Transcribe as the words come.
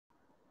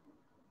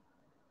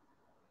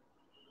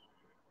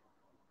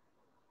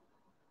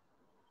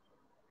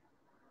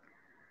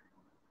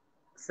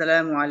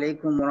السلام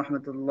عليكم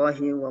ورحمة الله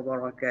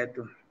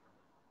وبركاته.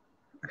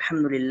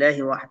 الحمد لله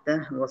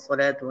وحده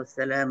والصلاة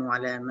والسلام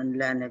على من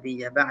لا نبي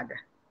بعده.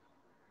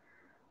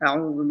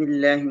 أعوذ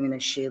بالله من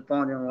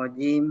الشيطان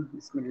الرجيم.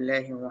 بسم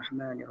الله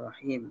الرحمن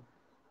الرحيم.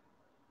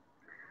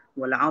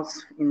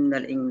 والعصر إن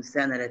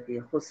الإنسان لفي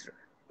خسر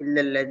إلا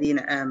الذين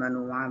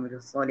آمنوا وعملوا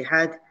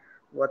الصالحات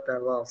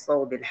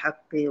وتواصوا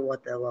بالحق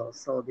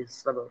وتواصوا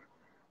بالصبر.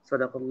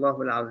 صدق الله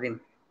العظيم.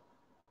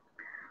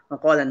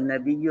 وقال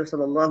النبي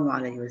صلى الله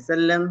عليه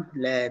وسلم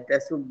لا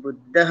تسبوا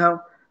الدهر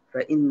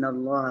فإن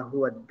الله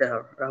هو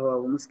الدهر.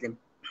 رواه مسلم.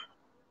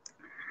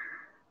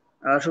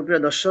 সুপ্রিয়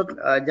দর্শক,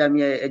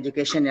 জামিয়া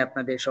এডুকেশনে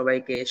আপনাদের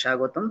সবাইকে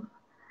স্বাগতম।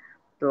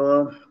 তো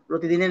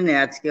প্রতিদিনের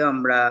ন্যায় আজকেও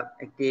আমরা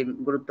একটি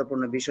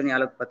গুরুত্বপূর্ণ বিষয় নিয়ে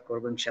আলোকপাত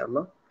করব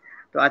ইনশাআল্লাহ।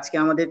 তো আজকে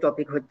আমাদের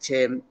টপিক হচ্ছে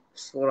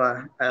সূরা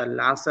আল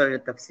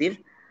আসরের তাফসীর।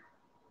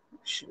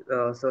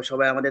 তো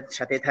সবাই আমাদের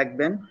সাথে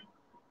থাকবেন।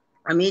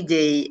 আমি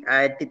যেই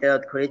আয়াতটি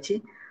তেলাওয়াত করেছি,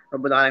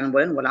 রব্বুল আলামিন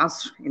বলেন ওয়াল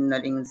আসর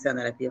ইন্নাল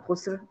ইনসানা লাফি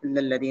খুসর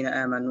ইল্লাল্লাযীনা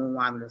আমানু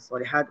ওয়া আমিলুস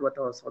সলিহাত ওয়া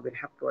তাওয়াসাউ বিল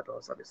হাক্কি ওয়া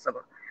তাওয়াসাউ বিস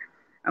sabr।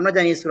 আমরা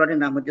জানি সূরাটির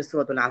নাম হচ্ছে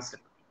সূরাতুল আসর।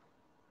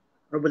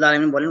 রব্বুল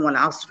আলামিন বলেন ওয়াল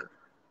আসর,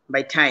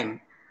 বাই টাইম,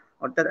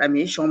 অর্থাৎ আমি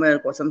সময়ের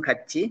কসম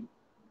খাচ্ছি।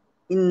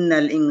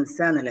 ইন্নাল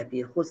ইনসানা লাফি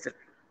খুসর,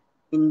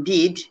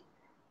 ইনডিড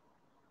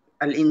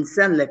আল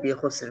ইনসান লাফি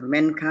খুসর,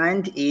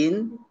 ম্যানকাইন্ড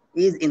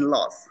ইজ ইন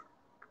লস,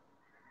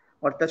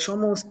 অর্থাৎ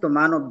সমস্ত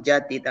মানব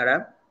জাতি তারা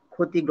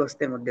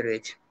ক্ষতিগ্রস্তের মধ্যে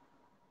রয়েছে।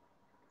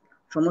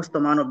 সমস্ত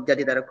মানব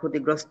জাতি তারা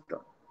ক্ষতিগ্রস্ত।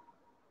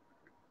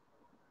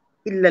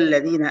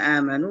 ইল্লাল্লাযীনা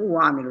আমানু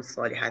ওয়া আমিলুস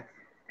সলিহাত,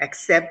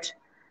 except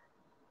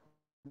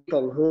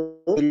people who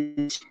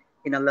believe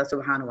in Allah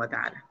subhanahu wa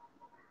ta'ala,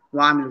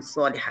 wa amilus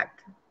salihat,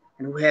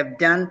 and who have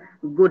done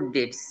good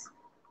deeds,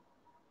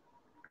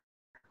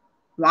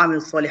 wa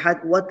amilus salihat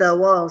wa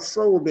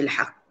tawasaw bil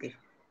haqq,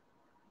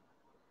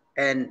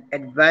 and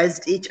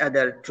advised each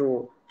other to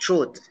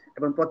truth,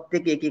 এবং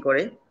প্রত্যেকে কি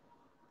করে,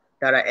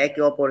 তারা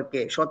একে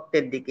অপরকে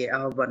সত্যের দিকে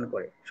আহ্বান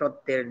করে,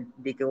 সত্যের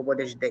দিকে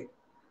উপদেশ দেয়।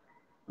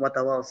 wa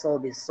tawasaw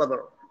bis sabr,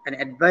 and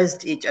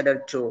advised each other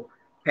to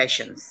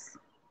patience,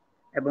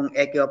 এবং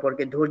একে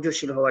অপরকে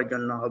ধৈর্যশীল হওয়ার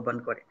জন্য আহ্বান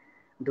করে,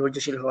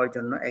 ধৈর্যশীল হওয়ার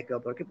জন্য একে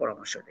অপরকে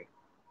পরামর্শ দেয়।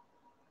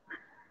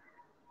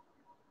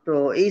 তো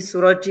এই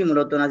সূরাটি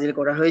মূলত নাজিল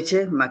করা হয়েছে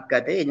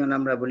মক্কাতে, এই জন্য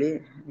আমরা বলি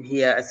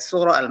হিয়া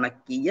সূরা আল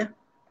মাক্কিয়া,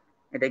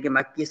 এটাকে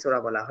মাক্কি সূরা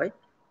বলা হয়।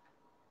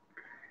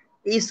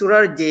 এই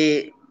সূরার যে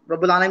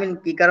রব্বুল আলামিন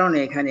কি কারণে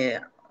এখানে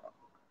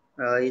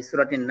এই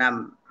সূরাটির নাম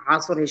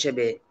আসর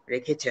হিসেবে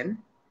রেখেছেন,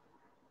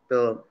 তো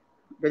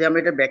যদি আমরা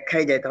এটা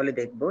ব্যাখ্যায় যাই তাহলে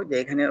দেখব যে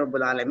এখানে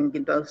রব্বুল আলামিন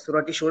কিন্তু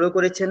সূরাটি শুরু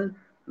করেছেন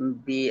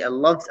বি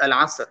লফজ আল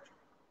আসর,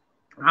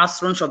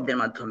 আসরন শব্দের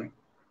মাধ্যমে,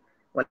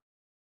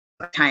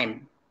 টাইম।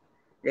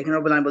 এখানে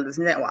রব্বুল আলামিন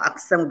বলতেছেন যে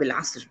আকসামু বিল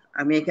আসর,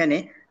 আমি এখানে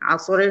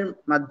আসরের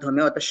মাধ্যমে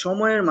অর্থাৎ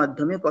সময়ের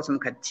মাধ্যমে কসম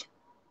খাচ্ছি।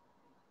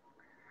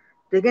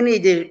 তো এখানে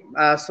এই যে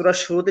সূরার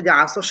শুরুতে যে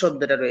আসর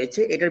শব্দটা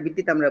রয়েছে, এটার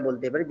ভিত্তিতে আমরা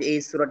বলতে পারি যে এই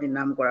সূরাটির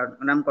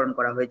নামকরণ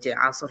করা হয়েছে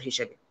আসর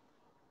হিসেবে।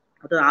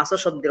 অর্থাৎ আসর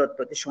শব্দের অর্থ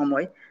হচ্ছে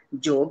সময়,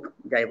 যোগ,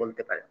 যাই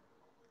বলতে পারে।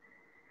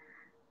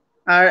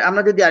 আর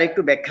আমরা যদি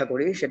আরেকটু ব্যাখ্যা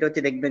করি, সেটা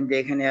হচ্ছে দেখবেন যে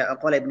এখানে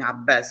ক্বালা ইবনে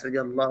আব্বাস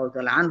রাদিয়াল্লাহু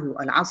তাআলা আনহু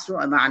আল আসর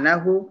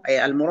মা'নাহু আই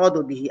আল মুরাদু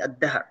বিহি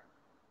আদ-দাহর।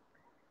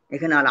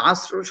 এখানে আল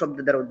আসর শব্দ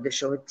দ্বারা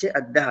উদ্দেশ্য হচ্ছে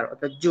আদ-দাহর,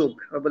 অর্থাৎ যুগ।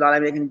 রব্বুল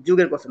আলামিন এখানে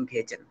যুগের কসম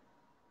খেয়েছেন।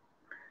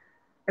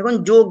 এখন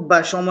যুগ বা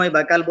সময়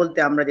বা কাল বলতে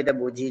আমরা যেটা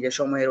বুঝি যে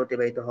সময়ের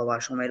অতিবাহিত হওয়া,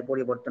 সময়ের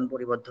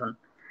পরিবর্তন।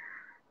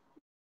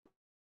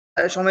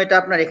 সময়টা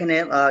আপনার এখানে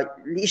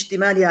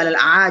ইজতিমালি আলাল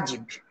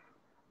আজিব,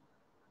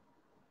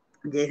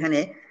 যে এখানে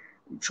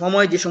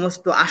সময় যে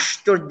সমস্ত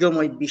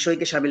আশ্চর্যময়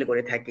বিষয়কে শামিল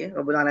করে থাকে,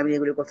 রব্বুল আলামিন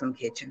এগুলো কসম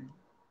খেয়েছেন।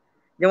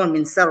 যেমন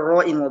মিন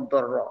সাররাইন ওয়াদ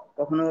দাররা,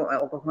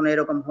 কখনো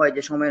এরকম হয়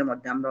যে সময়ের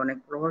মধ্যে আমরা অনেক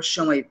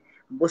রহস্যময়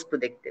বস্তু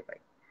দেখতে পাই,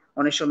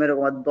 অনেক সময়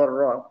এরকম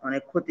দাররা,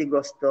 অনেক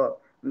ক্ষতিগ্রস্ত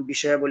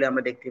বিষয়াবলী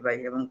আমরা দেখতে পাই,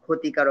 এবং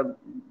ক্ষতিকারক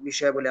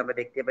বিষয়াবলী আমরা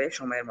দেখতে পাই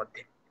সময়ের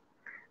মধ্যে।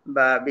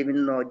 বা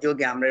বিভিন্ন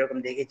যুগে আমরা এরকম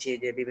দেখেছি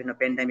যে বিভিন্ন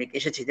প্যান্ডামিক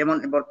এসেছে, যেমন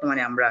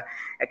বর্তমানে আমরা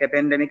একটা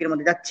প্যান্ডামিকের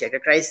মধ্যে যাচ্ছি, একটা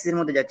ক্রাইসিসের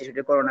মধ্যে যাচ্ছি,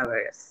 সেটা করোনা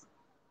ভাইরাস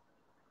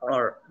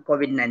অর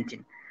কোভিড-19।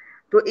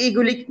 তো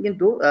এইগুলি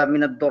কিন্তু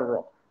মিনাদ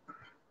দাররা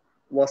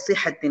ওয়া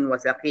সিহাতিন ওয়া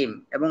সাকিম,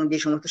 এবং যে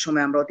সমস্ত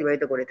সময় আমরা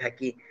অতিবাহিত করে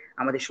থাকি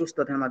আমাদের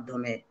সুস্থতার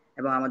মাধ্যমে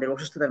এবং আমাদের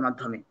অসুস্থতার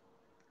মাধ্যমে,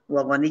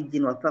 ওয়া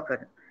গানিয়্যিন ওয়া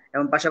ফাকর,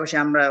 এবং পাশাপাশি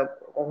আমরা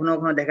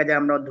কখনো দেখা যায়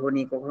আমরা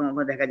ধনী,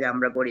 কখনো দেখা যায়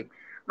আমরা গরিব।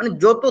 মানে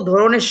যত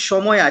ধরনের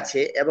সময়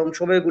আছে এবং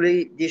সময়গুলি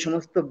যে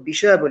সমস্ত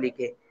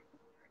বিষয়াবলীকে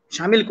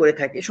শামিল করে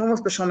থাকে,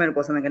 সমস্ত সময়ের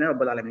কসম এখানে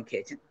রব্বুল আলামিন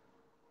খেয়েছেন।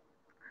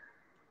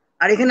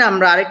 আর এখানে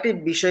আমরা আরেকটি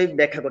বিষয়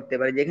ব্যাখ্যা করতে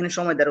পারি, যে এখানে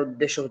সময় দ্বারা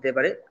উদ্দেশ্য হতে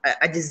পারে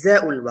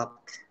আজজাউল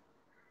ওয়াক্ত,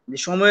 যে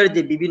সময়ের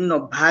যে বিভিন্ন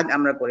ভাগ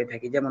আমরা করে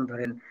থাকি। যেমন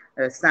ধরেন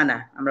সানা,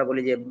 আমরা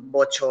বলি যে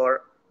বছর,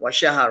 ওয়া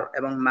শাহর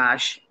এবং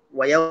মাস,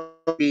 ওয়া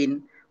ইয়াউমিন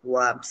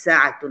ওয়া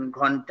সাআতুন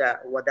ঘন্টা,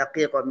 ওয়া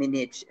দাকিকা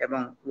মিনিট, এবং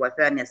ওয়া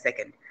সানিয়া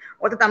সেকেন্ড।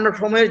 অর্থাৎ আমরা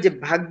সময়ের যে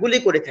ভাগগুলি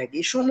করে থাকি,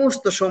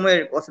 সমস্ত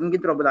সময়ের কসম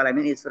কিন্তু রব্বুল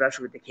আলামিন এই সূরার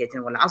শুরুতে খেয়েছেন,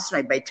 বলে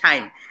আসরাই বাই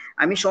টাইম,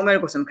 আমি সময়ের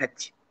কসম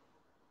খাচ্ছি।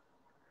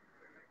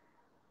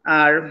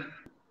 আর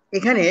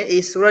এখানে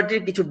এই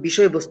সূরাটির কিছু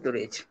বিষয়বস্তু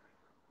রয়েছে।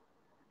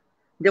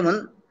 যেমন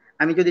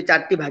আমি যদি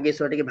 4টি ভাগে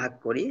সূরাটিকে ভাগ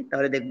করি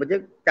তাহলে দেখব যে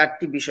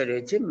 4টি বিষয়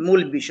রয়েছে,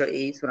 মূল বিষয়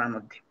এই সূরার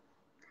মধ্যে।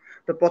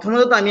 তো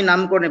প্রথমত তো আমি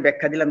নামকরণে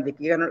ব্যাখ্যা দিলাম যে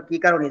কি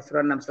কারণে এই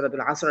সূরার নাম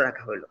সূরাতুল আসর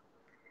রাখা হলো।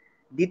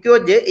 দ্বিতীয়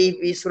যে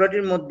এই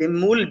সূরাটির মধ্যে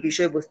মূল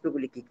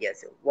বিষয়বস্তুগুলি কি কি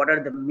আছে, what are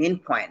the main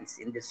points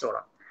in this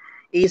সূরা,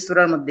 এই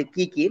সূরার মধ্যে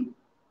কি কি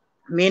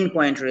মেইন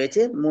পয়েন্ট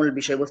রয়েছে, মূল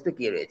বিষয়বস্তু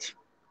কি রয়েছে।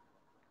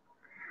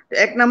 তো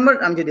এক নম্বর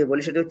আমি যদি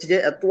বলি সেটা হচ্ছে যে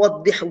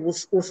তুওয়াদ্দিহ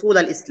উসুল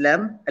আল ইসলাম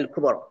আল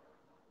কুবরা।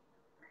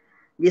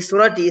 যে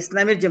সূরাটি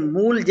ইসলামের যে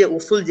মূল যে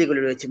উসুল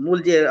যেগুলি রয়েছে, মূল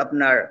যে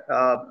আপনার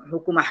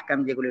হুকুম আহকাম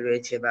যেগুলি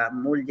রয়েছে বা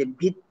মূল যে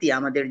ভিত্তি,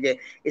 আমাদের যে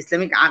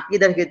ইসলামিক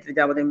আকীদার ক্ষেত্রে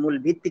যে আমাদের মূল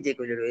ভিত্তি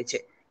যেগুলি রয়েছে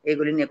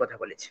এগুলি নিয়ে কথা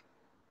বলেছে।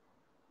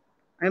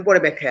 আমি পরে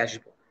ব্যাখ্যায়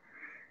আসবো।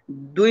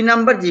 2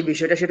 নাম্বার যে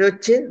বিষয়টা সেটা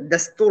হচ্ছে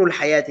দাস্তুরুল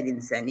হায়াতিল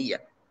ইনসানিয়া,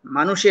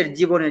 মানুষের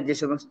জীবনের যে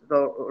সমস্ত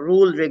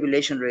রুল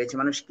রেগুলেশন রয়েছে,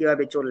 মানুষ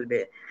কিভাবে চলবে,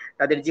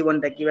 তাদের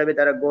জীবনটা কিভাবে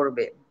তারা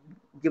গড়বে,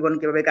 জীবন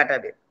কিভাবে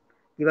কাটাবে,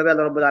 কিভাবে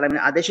আল্লাহ রাব্বুল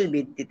আলামিনের আদেশের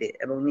ভিত্তিতে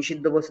এবং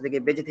নিষিদ্ধ বস্তু থেকে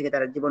বেঁচে থেকে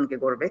তারা জীবনকে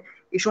গড়বে,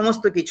 এই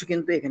সমস্ত কিছু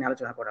কিন্তু এখানে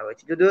আলোচনা করা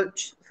হয়েছে। যদিও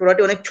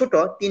সূরাটি অনেক ছোট,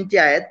 3টি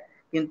আয়াত,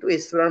 কিন্তু এই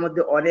সূরার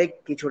মধ্যে অনেক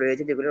কিছু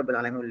রয়েছে যেগুলো রাব্বুল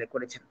আলামিন উল্লেখ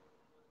করেছেন।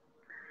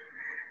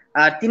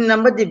 আর 3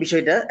 নাম্বার যে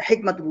বিষয়টা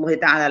হিকমাতুল্লাহি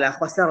তাআলা আলা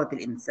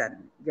খাসারাতিল ইনসান,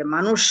 যে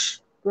মানুষ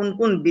কোন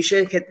কোন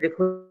বিষয়ের ক্ষেত্রে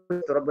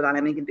রব্বুল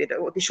আলামিন কিন্তু এটা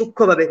অতি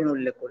সূক্ষ্মভাবে এখানে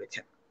উল্লেখ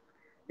করেছেন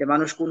যে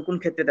মানুষ কোন কোন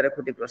ক্ষেত্রে তারা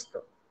ক্ষতিগ্রস্ত।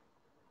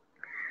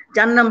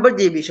 4 নাম্বার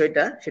যে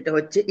বিষয়টা সেটা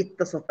হচ্ছে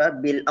ইত্তাসাফা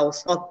বিল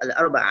আওসাফ আল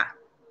আরবাআ,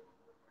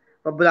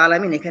 রব্বুল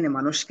আলামিন এখানে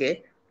মানুষকে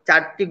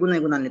 4টি গুণে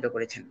গুণান্বিত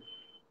করেছেন।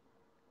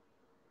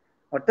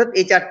 অর্থাৎ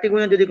এই 4টি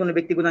গুণে যদি কোনো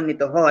ব্যক্তি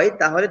গুণান্বিত হয়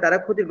তাহলে তারা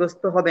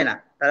ক্ষতিগ্রস্ত হবে না,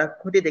 তারা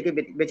ক্ষতি থেকে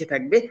বেঁচে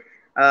থাকবে,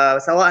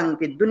 সাওয়াআন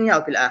ফিদ দুনিয়া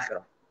ওয়া ফিল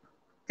আখিরাহ,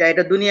 চাই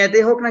এটা দুনিয়াতে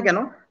হোক না কেন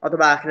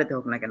অথবা আখিরাতে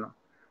হোক না কেন,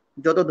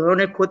 যত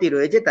ধরনের ক্ষতি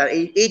রয়েছে তার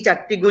এই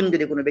 4টি গুণ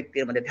যদি কোনো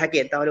ব্যক্তির মধ্যে থাকে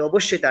তাহলে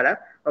অবশ্যই তারা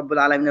রব্বুল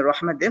আলামিনের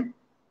রহমতে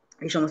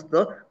এই সমস্ত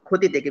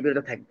ক্ষতি থেকে বিরত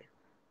থাকবে।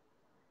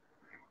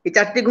 এই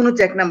 4টি গুণ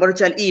হচ্ছে, 1 নাম্বার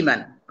হচ্ছে আল ঈমান,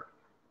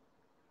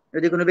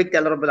 যদি কোনো ব্যক্তি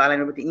আল্লাহ রাব্বুল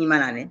আলামিনের প্রতি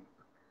ঈমান আনে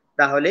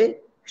তাহলে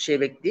সে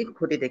ব্যক্তি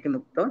ক্ষতি থেকে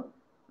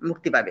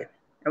মুক্তি পাবে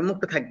এবং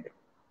মুক্ত থাকবে।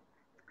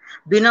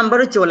 2 নাম্বার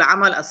হচ্ছে ওয়াল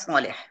আমাল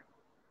আস-সালিহ,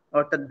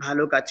 অর্থাৎ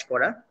ভালো কাজ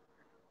করা,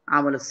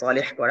 আমল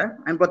সালেহ করা।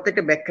 আমি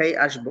প্রত্যেকটা ব্যাখ্যায়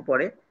আসবো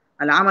পরে।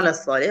 আল আমাল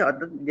সালেহ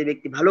অর্থাৎ যে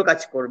ব্যক্তি ভালো কাজ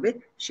করবে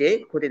সে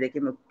ক্ষতি থেকে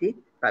মুক্তি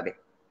পাবে।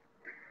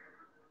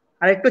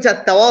 আরেকটু হচ্ছে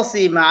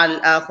তাওয়াসি মাআল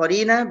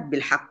আখরিনা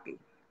বিল হাক্কি,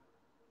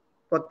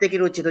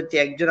 প্রত্যেকের উচিত হচ্ছে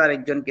একজন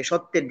আরেকজনকে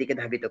সত্যের দিকে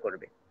ধাবিত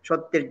করবে,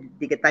 সত্যের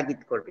দিকে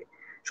তাগিদ করবে,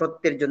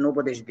 সত্যের জন্য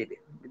উপদেশ দিবে,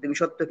 তুমি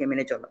সত্যকে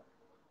মেনে চলো।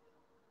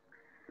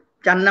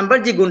 4 নাম্বার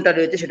যে গুণটা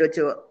রয়েছে সেটা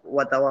হচ্ছে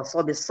ওয়া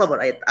তাওয়াসাউ বিস সবর,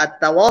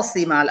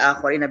 আত-তাওয়াসি মাআল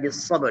আখরিনা বিস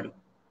সবরি,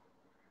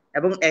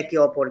 এবং একে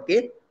অপরকে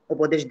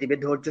উপদেশ দিবে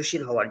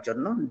ধৈর্যশীল হওয়ার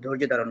জন্য,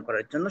 ধৈর্য ধারণ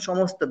করার জন্য,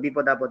 সমস্ত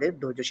বিপদ আপদে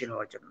ধৈর্যশীল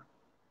হওয়ার জন্য।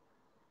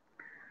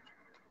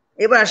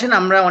 এবার আসেন,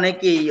 আমরা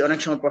অনেকেই অনেক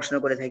সময় প্রশ্ন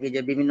করে থাকি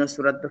যে বিভিন্ন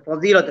সূরাত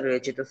ফজিলত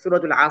রয়েছে, তো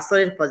সূরাতুল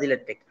আসরের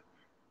ফজিলতটা কি?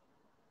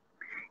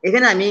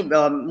 এখানে আমি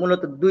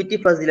মূলত 2টি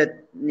ফজিলত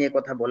নিয়ে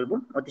কথা বলবো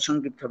অতি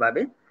সংক্ষিপ্ত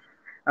ভাবে।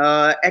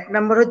 1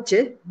 নাম্বার হচ্ছে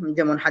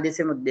যেমন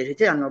হাদিসের মধ্যে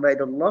এসেছে আন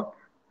উবাইদুল্লাহ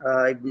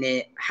ইবনে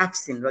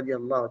হাফসিন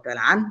রাদিয়াল্লাহু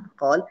তাআলা আন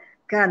قال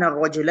كان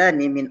الرجلان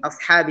من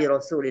أصحاب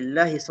رسول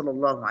الله صلى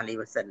الله عليه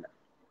وسلم,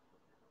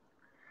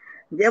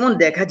 যেমন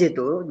দেখা যেত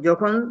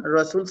যখন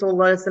রাসূল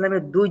সাল্লাল্লাহু আলাইহি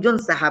ওয়াসাল্লামের 2 জন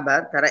সাহাবা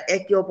তারা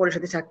একে অপরের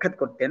সাথে সাক্ষাৎ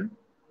করতেন,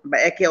 বা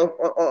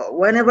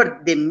whenever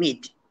they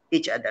meet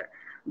each other,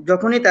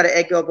 যখনই তারা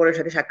একে অপরের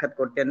সাথে সাক্ষাৎ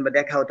করতেন বা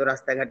দেখা হতো,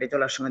 রাস্তাঘাটে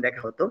চলার সময়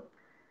দেখা হতো,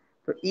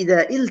 তো ইদা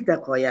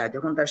ইলতাকায়া,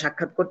 যখন তারা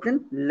সাক্ষাৎ করতেন,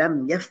 লাম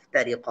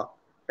ইয়াফতারিকা,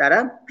 তারা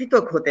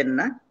পৃথক হতেন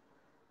না,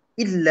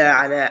 ইল্লা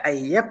আলা আন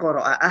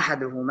ইয়াকরা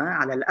আহাদুহুমা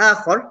আলা আল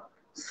আখর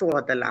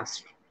সূরাতুল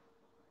আসর,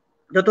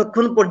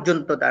 যতক্ষণ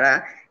পর্যন্ত তারা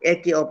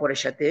একে অপরের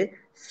সাথে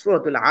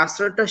সূরাতুল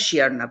আসরটা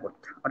শেয়ার না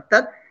করত।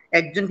 অর্থাৎ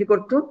একজন কি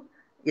করত,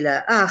 ইলা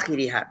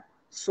আখিরিহা,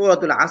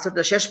 সূরাতুল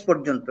আসরটা শেষ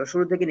পর্যন্ত,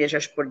 শুরু থেকে নিয়ে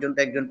শেষ পর্যন্ত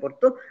একজন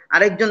পড়তো,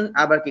 আরেকজন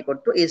আবার কি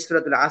করত, এই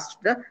সূরাতুল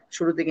আসরটা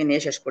শুরু থেকে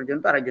নিয়ে শেষ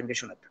পর্যন্ত আরেকজনকে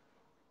শোনাতো।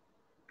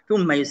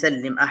 তুম্মা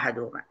ইউসাল্লিম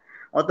আহাদুহুমা,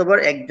 অতঃপর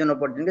একজন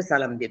অপরজনকে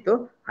সালাম দিত,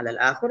 আলাল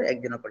আখর,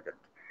 একজন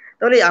অপরজনকে।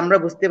 তাহলে আমরা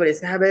বুঝতে পারি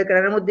সাহাবায়ে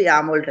কেরামের মধ্যে এই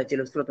আমলটা ছিল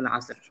সূরাতুল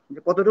আসর, যে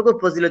কতটুকু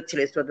ফজিলত ছিল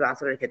সূরাতুল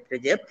আসরের ক্ষেত্রে,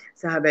 যে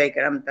সাহাবায়ে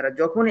কেরাম তারা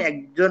যখনই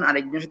একজন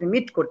আরেকজনের সাথে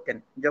মিট করতেন,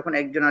 যখন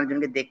একজন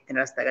আরেকজনকে দেখতেন,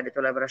 রাস্তাঘাটে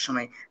চলাফেরার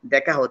সময়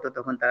দেখা হতো,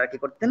 তখন তারা কি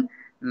করতেন,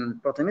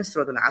 প্রথমে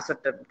সূরাতুল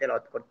আসরটা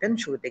তেলাওয়াত করতেন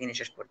শুরু থেকে নিয়ে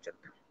শেষ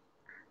পর্যন্ত,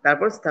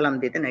 তারপর সালাম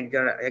দিতেন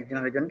একজন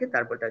আরেকজনকে,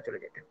 তারপর তারা চলে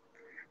যেতেন।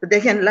 তো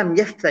দেখেন লাম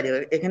ইয়াফতারিক,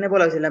 এখানে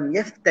বলা হয়েছে লাম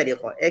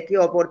ইয়াফতারিক, একে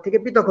অপর থেকে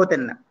পৃথক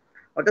হতেন না।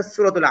 অর্থাৎ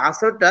সূরাতুল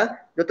আসরটা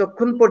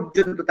যতক্ষণ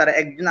পর্যন্ত তারা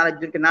একজন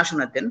আরেকজনকে না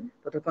শোনাতেন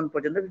ততক্ষণ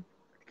পর্যন্ত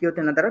কি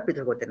হতেন না, তারা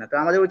পৃথক হতেন না। তো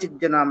আমাদের উচিত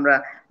যেন আমরা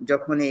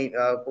যখনই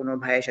কোনো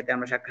ভাইয়ের সাথে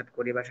আমরা সাক্ষাৎ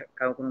করি বা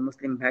কোনো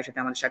মুসলিম ভাইয়ের সাথে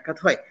আমাদের সাক্ষাৎ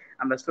হয়,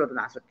 আমরা সূরাতুল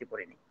আসরটি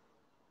পড়ে নিই।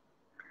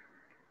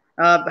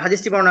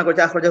 হাদিসটি বর্ণনা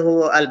করেছে আখরাজাহু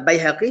আল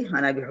বাইহাকি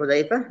আন আবি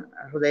হুযায়ফা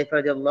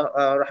রাদিয়াল্লাহু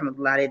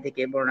রাহমাতুল্লাহি আলাইহি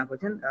থেকে বর্ণনা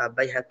করেছেন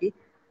বাইহাকি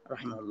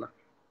রাহিমাহুল্লাহ।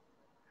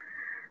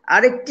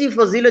 আরেকটি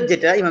ফজিলত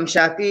যেটা ইমাম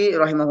শাফি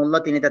রাহিমাহুল্লাহ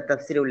তিনি তার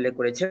তাফসিরে উল্লেখ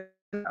করেছেন,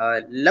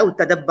 লাউ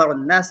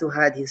তাদাব্বারুন নাসু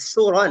হাদিহি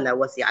সূরা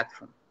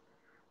লাওয়াসিআতহুম,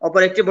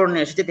 অপর একটি বর্ণনা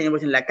এসেছে তিনি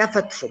বলেছেন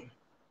লাকাফাতহুম,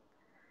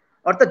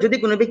 অর্থাৎ যদি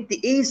কোনো ব্যক্তি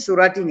এই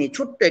সূরাটি নিয়ে,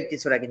 ছোট্ট একটি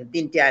সূরা কিন্তু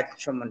 3টি আয়াত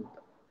সম্বলিত,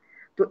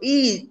 তো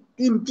এই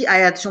 3টি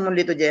আয়াত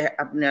সম্বলিত যে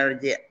আপনার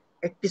যে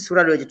একটি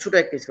সূরা রয়েছে, ছোট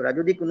একটি সূরা,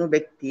 যদি কোনো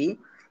ব্যক্তি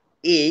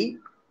এই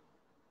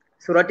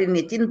সূরাটি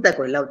নিয়ে চিন্তা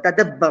করে, লাউ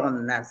তাদাব্বারুন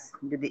নাস,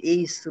 যদি এই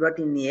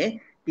সূরাটি নিয়ে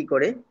কি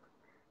করে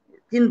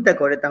চিন্তা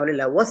করে, তাহলে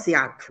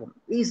লাওয়াসিআতহুম,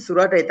 এই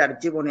সূরাটাই তার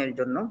জীবনের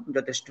জন্য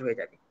যথেষ্ট হয়ে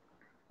যাবে।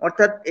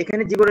 অর্থাৎ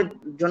এখানে জীবনের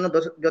জন্য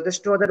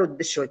যথেষ্ট হওয়ার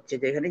উদ্দেশ্য হচ্ছে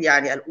যে এখানে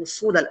ইয়ানি আল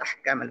উসুল আল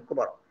আহকাম আল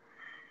কুবরা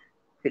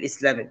ফিল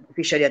ইসলামে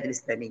ফি শরিয়াতুল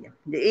ইসলামিয়্যা,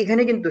 যে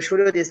এখানে কিন্তু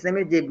শরীয়ত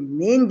ইসলামের যে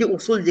মেইন যে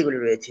উসুল যেগুলো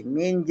রয়েছে,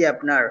 মেইন যে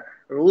আপনার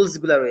রুলস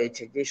গুলো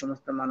রয়েছে, যে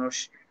সমস্ত মানুষ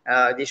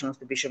যে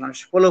সমস্ত বিষয় মানুষ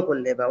ফলো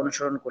করলে বা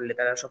অনুসরণ করলে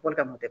তারা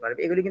সফলকাম হতে পারবে,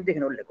 এগুলি কিন্তু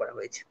এখানে উল্লেখ করা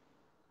হয়েছে।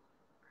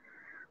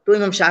 তো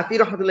ইমাম শাফি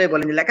রহমতুল্লাহ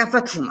বলেন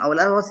লাকাফাতহুম আও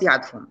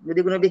লাওয়াসিআতহুম, যদি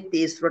কোনো ব্যক্তি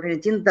এই সূরাটি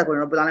নিয়ে চিন্তা করেন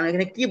রব্বুল আলামিন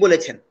এখানে কি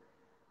বলেছেন,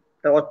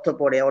 তার অর্থ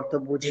পড়ে, অর্থ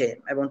বুঝে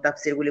এবং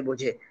তাফসীরগুলি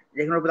বুঝে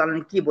যেখানে রব্বুল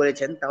আলামিন কি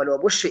বলেছেন, তাহলে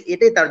অবশ্যই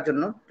এটাই তার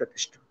জন্য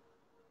যথেষ্ট।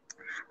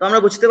 তো আমরা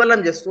বুঝতে পারলাম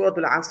যে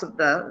সূরাতুল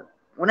আসরটা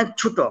অনেক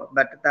ছোট,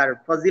 বাট তার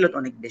ফজিলত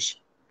অনেক বেশি।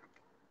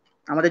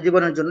 আমাদের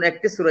জীবনের জন্য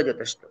একটি সূরা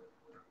যথেষ্ট।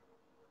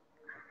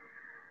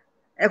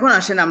 এখন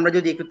আসেন আমরা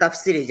যদি একটু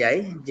তাফসীরে যাই,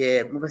 যে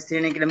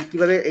মুফাসসিরিনে কিরাম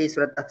কিভাবে এই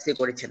সূরার তাফসীর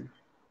করেছেন।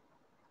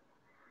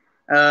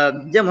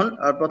 যেমন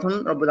প্রথম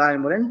রব্বুল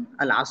আলামিন বলেন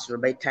আল আসর,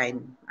 বাই টাইম,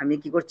 আমি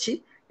কি করছি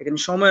এখানে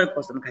সময়ের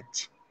কসম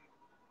খাচ্ছি।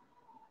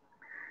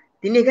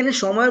 তিনি এখানে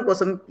সময়ের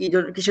কসম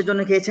কিসের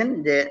জন্য খেয়েছেন,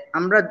 যে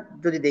আমরা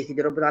যদি দেখি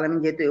যে রব্বুল আলামিন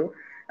যেহেতু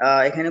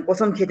এখানে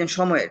কসম খেয়েছেন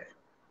সময়ের,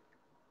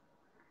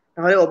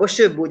 তাহলে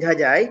অবশ্যই বোঝা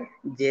যায়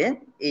যে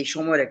এই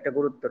সময়ের একটা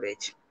গুরুত্ব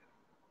রয়েছে।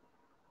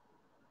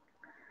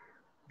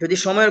 যদি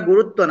সময়ের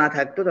গুরুত্ব না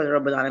থাকতো তাহলে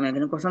রব্বুল আলামিন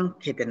এখানে কসম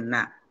খেতেন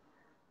না।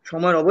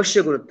 সময়ের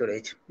অবশ্যই গুরুত্ব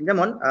রয়েছে।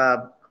 যেমন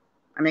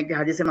আমি একটি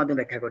হাদিসের মাধ্যমে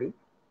ব্যাখ্যা করি।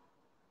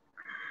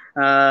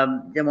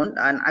 যেমন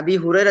আবি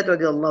হুরায়রা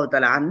রাদিয়াল্লাহু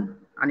তাআলা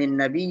عن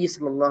النبي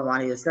صلى الله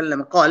عليه وسلم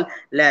قال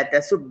لا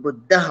تسبوا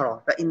الدهر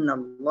فإن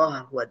الله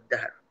هو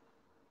الدهر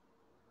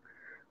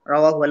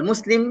رواه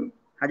المسلم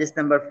হাদিস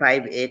নাম্বার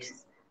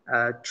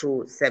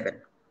 5827।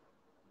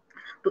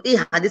 তো এই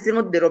হাদিসের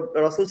মধ্যে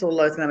রাসূল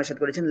সাল্লাল্লাহু আলাইহি ওয়াসাল্লাম ইরশাদ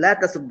করেছেন লা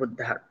তাসুব্বুদ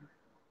দাহর,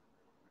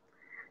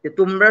 যে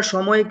তোমরা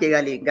সময়কে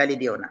গালি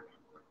দিও না,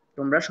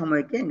 তোমরা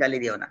সময়কে গালি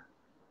দিও না।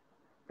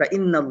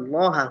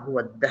 ফাইন্নাল্লাহা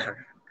হুয়াদ দাহর,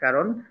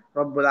 কারণ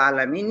রব্বুল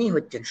আলামিনই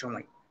হচ্ছেন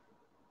সময়।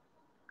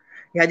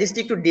 এই হাদিসটি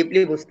একটু ডিপলি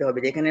বুঝতে হবে,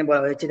 যেখানে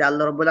বলা হয়েছে যে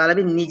আল্লাহ রাব্বুল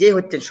আলামিন নিজেই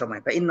হচ্ছেন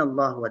সময়,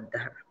 ফাইন্নাল্লাহা হুয়াদ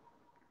দাহর।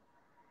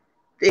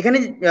 তো এখানে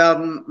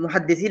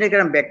মুহাদ্দিসিনে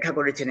কেরাম ব্যাখ্যা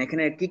করেছেন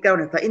এখানে কি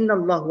কারণে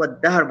ফাইন্নাল্লাহু হুয়াদ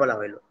দাহর বলা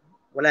হলো,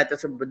 ওয়ালা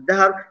তাসুব্বুদ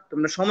দাহর,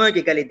 তোমরা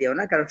সময়কে গালি দিও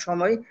না, কারণ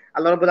সময়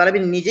আল্লাহ রাব্বুল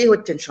আলামিন নিজেই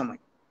হচ্ছেন সময়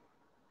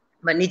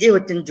বা নিজেই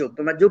হচ্ছেন যুগ,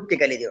 তোমরা যুগকে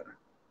গালি দিও না।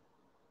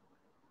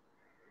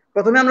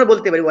 প্রথমে আমরা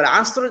বলতে পারি ওয়াল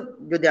আসর,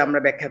 যদি আমরা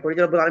ব্যাখ্যা করি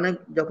যে রব্বুল আলামিন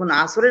যখন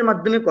আসরের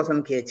মাধ্যমে কসম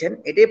খেয়েছেন,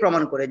 এটাই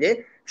প্রমাণ করে যে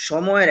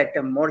সময়ের একটা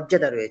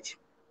মর্যাদা রয়েছে,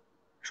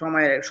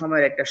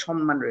 সময়ের একটা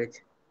সম্মান রয়েছে।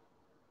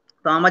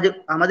 তো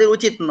আমাদের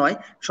উচিত নয়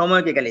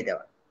সময়কে গালি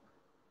দেওয়া।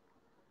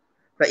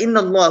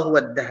 ফাইন্নাল্লাহু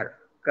হুয়াদ দাহর,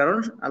 কারণ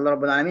আল্লাহ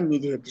রাব্বুল আলামিন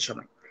নিজেই হচ্ছে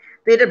সময়।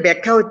 তো এটা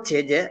ব্যাখ্যা হচ্ছে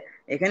যে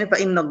এখানে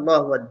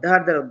ফাইন্নাল্লাহু হুয়াদ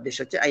দাহর দ্বারা উদ্দেশ্য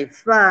হচ্ছে আই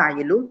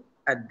ফাইলু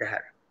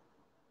আদ-দাহর,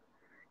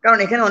 কারণ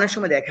এখানে অনেক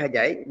সময় দেখা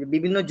যায় যে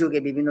বিভিন্ন যুগে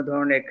বিভিন্ন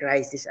ধরনের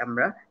ক্রাইসিস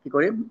আমরা কি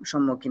করি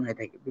সম্মুখীন হয়ে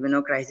থাকি, বিভিন্ন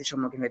ক্রাইসিস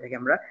সম্মুখীন হয়ে থাকি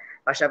আমরা।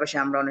 পাশাপাশি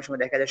আমরা অনেক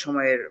সময় দেখা যায়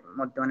সময়ের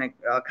মধ্যে অনেক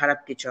খারাপ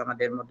কিছু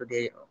আমাদের মধ্য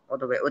দিয়ে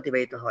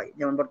অতিবাহিত হয়,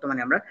 যেমন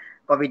বর্তমানে আমরা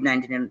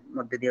কোভিড-19 এর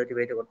মধ্যে দিয়ে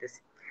অতিবাহিত করতেছি।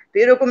 তো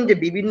এরকম যে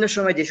বিভিন্ন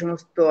সময় যে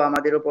সমস্ত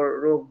আমাদের উপর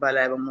রোগ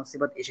বালা এবং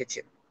মুসিবত এসেছে,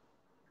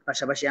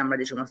 পাশাপাশি আমরা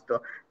যে সমস্ত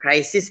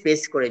ক্রাইসিস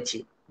ফেস করেছি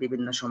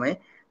বিভিন্ন সময়ে,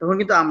 তখন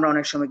কিন্তু আমরা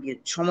অনেক সময়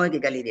সময়কে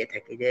গালি দিয়ে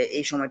থাকি যে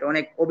এই সময়টা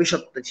অনেক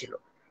অভিশপ্ত ছিল,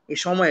 এই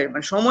সময়ের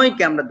মানে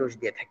সময়কে আমরা দোষ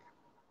দিয়ে থাকি।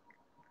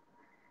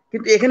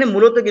 কিন্তু এখানে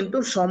মূলত কিন্তু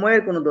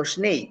সময়ের কোনো দোষ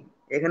নেই,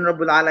 এখানে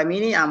রব্বুল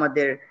আলামিনই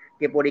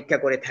আমাদেরকে পরীক্ষা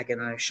করে থাকেন।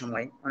 অনেক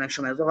সময়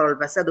যহরাল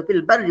ফাসাদু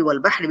ফিল বাররি ওয়াল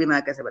বাহরি বিমা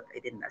কাসাবাত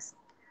আইদিন নাস,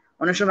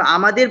 অনেক সময়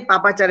আমাদের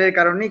পাপাচারের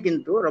কারণে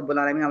কিন্তু রব্বুল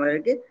আলামিন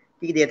আমাদেরকে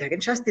কি দিয়ে থাকেন,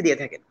 শাস্তি দিয়ে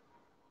থাকেন।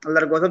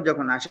 আল্লাহর গজব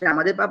যখন আসে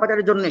আমাদের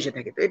পাপাচারের জন্য এসে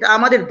থাকে, তো এটা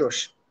আমাদের দোষ,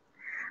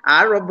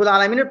 আর রব্বুল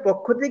আলামিনের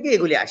পক্ষ থেকে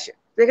এগুলি আসে।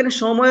 তো এখানে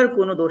সময়ের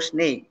কোনো দোষ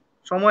নেই,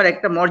 সময়ের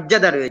একটা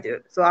মর্যাদা রয়েছে।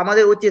 তো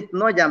আমাদের উচিত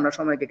নয় যে আমরা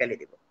সময়কে গালি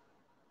দিব।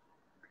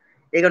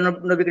 এই কারণে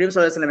নবী করিম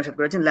সাল্লাল্লাহু আলাইহি ওয়াসাল্লাম ইরশাদ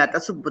করেছেন লা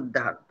তাসুব্বুদ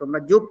দাহর, তোমরা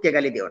যুগকে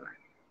গালি দিও না।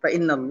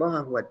 ফাইন্নাল্লাহা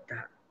হুয়াদ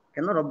দাহর,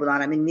 কেন রব্বুল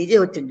আলামিন নিজে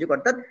হচ্ছেন যুগ,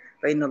 অর্থাৎ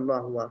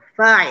ফাইন্নাল্লাহু হুয়া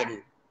ফাইল,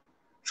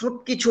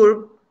 সবকিছুর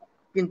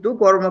কিন্তু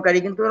কর্মকারী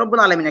কিন্তু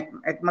রব্বুল আলামিন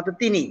একমাত্র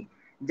তিনি।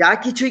 যা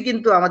কিছুই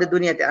কিন্তু আমাদের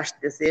দুনিয়াতে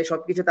আসতেছে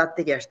সবকিছু তার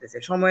থেকে আসতেছে,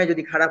 সময়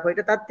যদি খারাপ হয়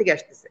এটা তার থেকে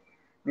আসতেছে,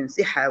 মিন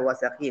সিহা ওয়া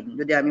সাকিম,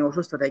 যদি আমি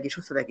অসুস্থ থাকি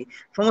সুস্থ থাকি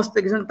সমস্ত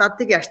কিছু তার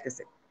থেকে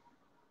আসতেছে।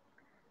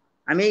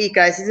 আমি এই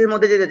ক্রাইসিসের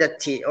মধ্যে যেতে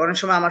যাচ্ছি, অনেক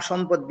সময় আমার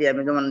সম্পদ দিয়ে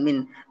আমি যেমন মিন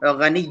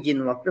গানিয়্যিন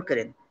ওয়া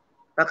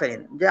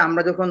ফাকিরিন, যে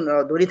আমরা যখন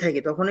ধনী থাকি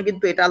তখনও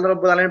কিন্তু এটা আল্লাহ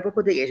রাব্বুল আলামিনের পক্ষ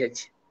থেকে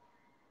এসেছে।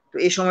 তো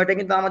এই সময়টা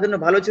কিন্তু আমাদের জন্য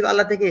ভালো ছিল,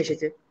 আল্লাহ থেকে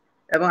এসেছে।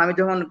 এবং আমি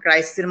যখন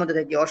ক্রাইসিসের মধ্যে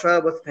থাকি, অসহায়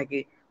অবস্থা থাকি,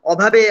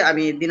 অভাবে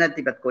আমি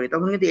দিনাতিপাত করি,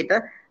 তখন কিন্তু এটা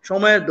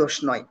সময়ের দোষ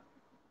নয়।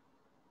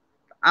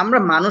 আমরা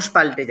মানুষ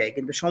পাল্টে যাই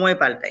কিন্তু সময়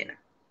পাল্টাই না।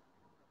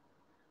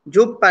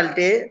 যুগ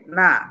পাল্টে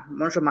না,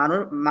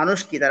 মানুষ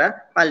কি তারা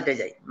পাল্টে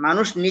যায়,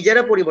 মানুষ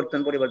নিজেরা পরিবর্তন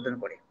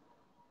করে।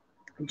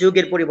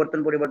 যুগের পরিবর্তন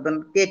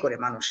কে করে?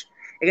 মানুষ।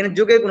 এখানে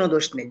যুগের কোনো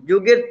দোষ নেই।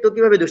 যুগের তো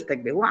কিভাবে দোষ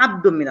থাকবে? ও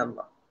আব্দুম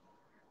মিনাল্লাহ।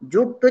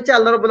 যুগ তো হচ্ছে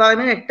আল্লাহ রাব্বুল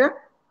আলামিনের একটা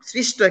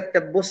সৃষ্ট একটা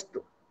বস্তু,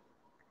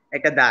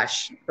 একটা দাস।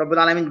 রব্বুল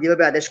আলামিন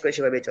যেভাবে আদেশ করে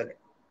সেভাবে চলে।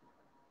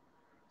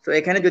 তো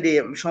এখানে যদি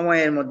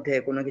সময়ের মধ্যে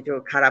কোনো কিছু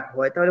খারাপ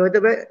হয় তাহলে হয়তো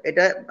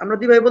এটা আমরা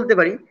দুইভাবে বলতে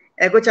পারি।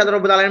 এক হচ্ছে আল্লাহ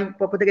রাব্বুল আলামিনের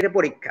পক্ষ থেকে এটা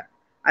পরীক্ষা,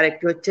 আর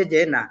একটি হচ্ছে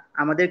যে না,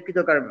 আমাদের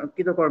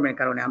কৃতকর্মের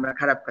কারণে আমরা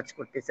খারাপ কাজ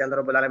করতেছি, আল্লাহ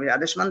রাব্বুল আলামিনের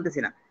আদেশ মানতেছি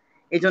না,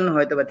 এই জন্য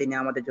হয়তো বা তিনি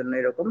আমাদের জন্য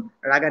এরকম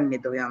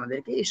রাগান্বিত হয়ে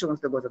আমাদেরকে এই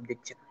সমস্ত গজব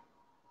দিচ্ছেন।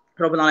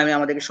 রব্বুল আলামিন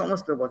আমাদেরকে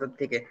সমস্ত গজব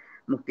থেকে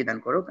মুক্তি দান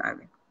করুক,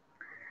 আমিন।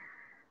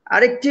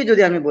 আরেকটি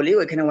যদি আমি বলি,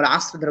 ওইখানে ওর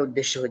আসর দ্বারা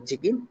উদ্দেশ্য হচ্ছে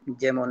কি,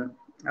 যেমন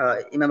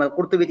ইমাম আল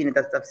কুরতুবী তিনি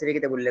তার তাফসীরে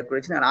কিতাবে উল্লেখ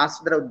করেছেন, আর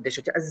আসর দ্বারা উদ্দেশ্য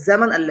হচ্ছে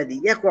আয-যামান আল্লাযী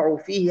ইয়াকউ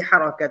ফীহি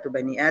হারাকাতু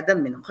বানি আদম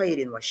মিন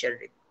খায়রিন ওয়া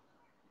শাররিন।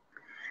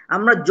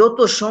 আমরা যত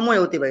সময়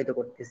অতিবাহিত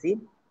করতেছি,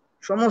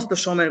 সমস্ত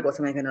সময়ের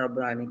কসম এখানে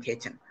রব্বুল আলামিন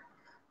খেয়েছেন,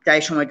 চাই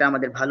সময়টা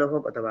আমাদের ভালো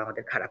হোক অথবা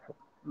আমাদের খারাপ হোক।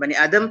 মানে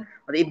আদম,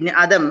 ইবনে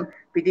আদম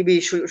পৃথিবী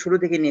শুরু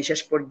থেকে নিয়ে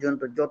শেষ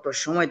পর্যন্ত যত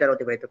সময় তারা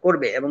অতিবাহিত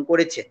করবে এবং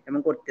করেছে এবং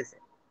করতেছে,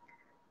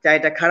 চাই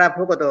এটা খারাপ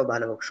হোক অথবা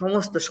ভালো হোক,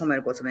 সমস্ত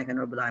সময়ের কসম এখানে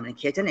রব্বুল আলামিন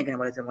খেয়েছেন। এখানে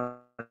বলেছে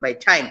বাই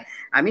টাইম,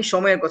 আমি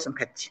সময়ের কসম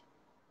খাচ্ছি।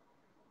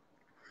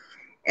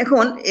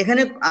 এখন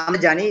এখানে আমরা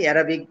জানি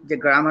অ্যারাবিক যে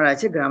গ্রামার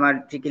আছে,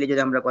 গ্রামাটিক্যালি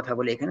যদি আমরা কথা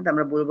বলি এখানে, তো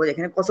আমরা বলবো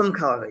এখানে কসম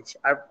খাওয়া হয়েছে।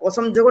 আর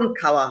কসম যখন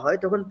খাওয়া হয়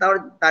তখন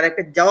তার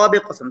একটা জবাবে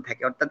কসম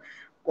থাকে, অর্থাৎ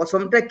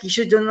কসমটা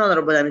কিসের জন্য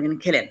রব্বুল আলামিন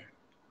খেলেন,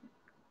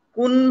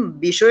 কোন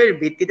বিষয়ের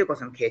ভিত্তিতে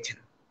কসম খেয়েছেন।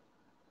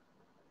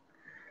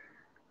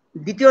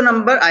 দ্বিতীয়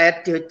নাম্বার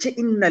আয়াতটি হচ্ছে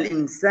ইন্নাল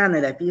ইনসানা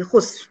লাফি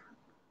খুসর।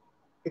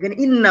 এখানে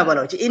ইন্না বলা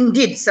হচ্ছে,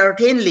 ইনডিড,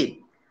 সার্টেনলি,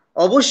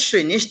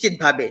 অবশ্যই,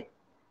 নিশ্চিতভাবে,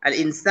 আল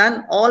ইনসান,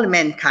 all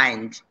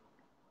mankind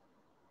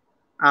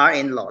R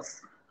in loss,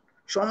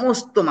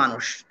 সমস্ত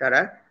মানুষ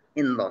তারা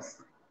ইন লস,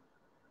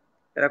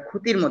 তারা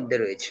ক্ষতির মধ্যে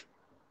রয়েছে।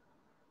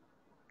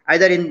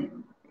 Either in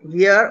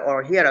here or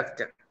here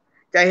after,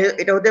 চাই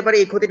এটা হতে পারে,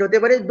 এই ক্ষতিটা হতে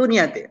পারে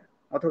দুনিয়াতে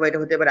অথবা এটা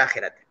হতে পারে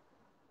আখিরাতে।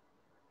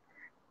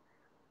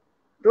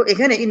 তো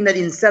এখানে ইন্নাল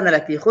ইনসানা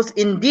লাফি খুসর,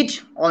 indeed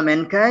all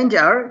mankind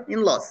R in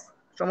loss,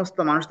 সমস্ত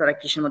মানুষ তারা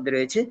কিসের মধ্যে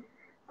রয়েছে?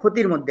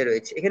 ক্ষতির মধ্যে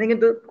রয়েছে। এখানে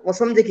কিন্তু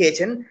কসম যে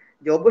খেয়েছেন,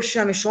 যে অবশ্যই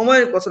আমি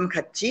সময়ের কসম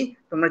খাচ্ছি,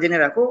 তোমরা জেনে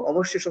রাখো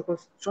অবশ্যই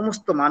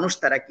সমস্ত মানুষ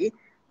তারা কি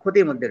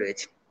ক্ষতির মধ্যে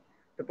রয়েছে।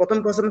 তো প্রথম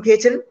কসম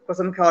খেয়েছেন,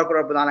 কসম খাওয়ার পর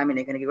রব্বুল আলামিন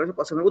এখানে কি করেছেন?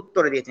 কসমের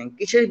উত্তরে দিয়েছেন,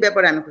 কিসের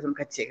ব্যাপারে আমি কসম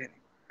খাচ্ছি এখানে?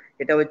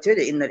 এটা হচ্ছে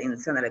যে ইন্নাল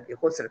ইনসানা লাফি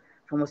খুসর,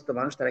 সমস্ত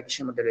মানুষ তারা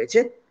কিসের মধ্যে রয়েছে?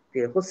 ফি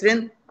খুসরিন,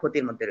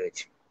 ক্ষতির মধ্যে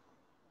রয়েছে।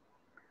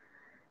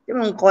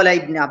 যেমন ক্বালা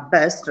ইবনে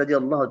আব্বাস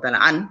রাদিয়াল্লাহু তাআলা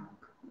আন,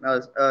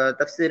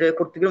 তাফসীরে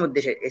কুরতুবীর মধ্যে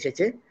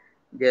এসেছে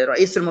যে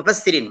রাইসুল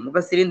মুফাসসিরিন,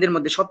 মুফাসসিরিনদের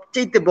মধ্যে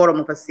সবচেয়ে বড়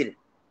মুফাসসির,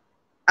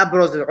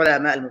 আবরাজুল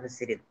উলামা আল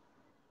মুফাসসিরিন,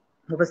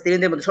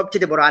 মুফাসসিরিনদের মধ্যে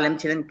সবচেয়ে বড় আলেম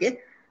ছিলেন কে?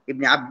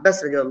 ইবনে আব্বাস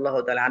রাদিয়াল্লাহু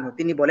তাআলা আনহু।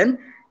 তিনি বলেন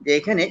যে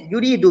এখানে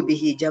ইউরিদু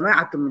বিহি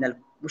জামাআতুম মিনাল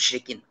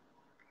মুশরিকিন,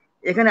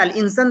 এখানে আল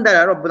ইনসান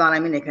দ্বারা রব্বুল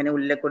আলামিন এখানে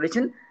উল্লেখ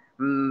করেছেন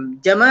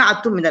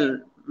জামাআতুম মিনাল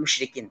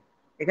মুশরিকিন,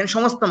 এখানে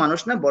সমস্ত মানুষ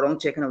না,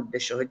 বরঞ্চ এখানে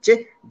উদ্দেশ্য হচ্ছে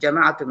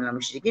জামাআতুম মিনাল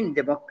মুশরিকিন,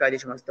 যে মক্কায় যে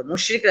সমস্ত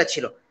মুশরিকরা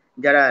ছিল,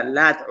 যারা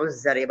লাত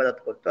উজ্জার ইবাদত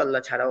করতো,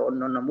 আল্লাহ ছাড়াও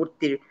অন্যান্য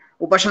মূর্তির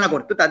উপাসনা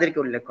করতো, তাদেরকে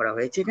উল্লেখ করা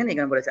হয়েছে এখানে।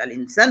 এখানে বলেছে আল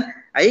ইনসান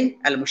আই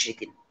আল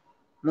মুশরিকিন,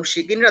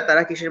 মুশরিকিনরা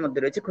তারা কিসের মধ্যে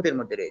রয়েছে? ক্ষতির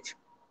মধ্যে রয়েছে।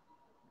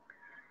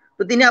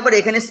 তো তিনি আবার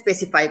এখানে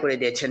স্পেসিফাই করে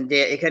দিয়েছেন যে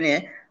এখানে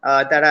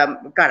তারা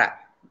কারা।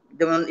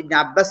 যেমন ইবনে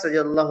আব্বাস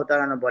রাদিয়াল্লাহু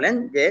তাআলা বলেন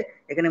যে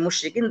এখানে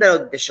মুশরিকিন দ্বারা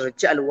উদ্দেশ্য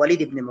হচ্ছে আল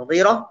ওয়ালিদ ইবনে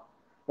মুগীরা,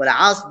 ওয়াল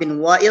আস বিন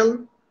ওয়াইল,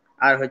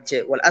 আর হচ্ছে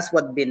ওয়াল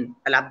আসওয়াদ বিন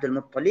আল আব্দুল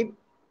মুত্তালিব,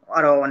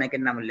 আরো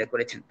অনেকের নাম উল্লেখ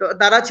করেছেন। তো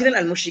তারা ছিলেন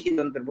আল মুশরিকিন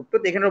অন্তর্ভুক্ত।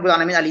 তো এখানে রব্বুল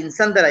আলামিন আল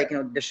ইনসান দ্বারা এখানে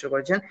উদ্দেশ্য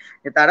করেছেন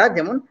যে তারা,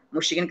 যেমন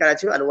মুশরিকিন কারা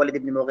ছিল? আল ওয়ালিদ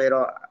ইবনে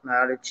মুগীরা,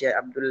 আর হচ্ছে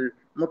আব্দুল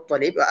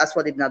মুত্তালিব,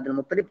 আসওয়াদ ইবনে আব্দুল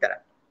মুত্তালিব তারা।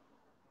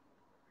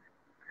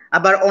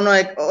 আবার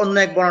অন্য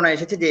এক বর্ণনা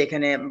এসেছে যে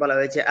এখানে বলা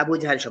হয়েছে আবু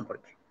জাহেল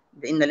সম্পর্কে,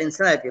 ইন্নাল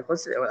ইনসানা লাফি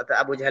খুসর,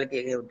 আবু জাহেলকে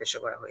এখানে উদ্দেশ্য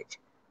করা হয়েছে।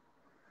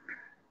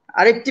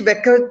 আরেকটি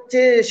ব্যাখ্যা হচ্ছে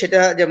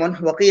সেটা, যেমন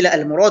ওয়াকিলা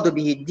আল মুরাদু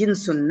বিহি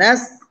জিনসুন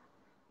নাস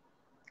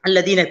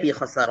আল্লাযীনা ফি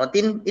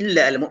খাসারাতিন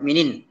ইল্লা আল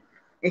মুমিনিন,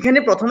 এখানে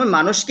প্রথমে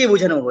মানুষকে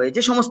বোঝানো হয়েছে,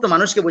 সমস্ত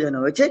মানুষকে বোঝানো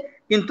হয়েছে,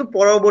 কিন্তু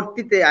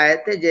পরবর্তীতে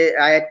আয়াতে যে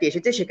আয়াতটি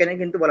এসেছে সেখানে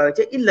কিন্তু বলা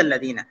হয়েছে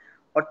ইল্লাল্লাযীনা,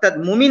 অর্থাৎ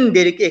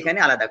মুমিনদেরকে এখানে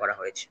আলাদা করা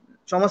হয়েছে।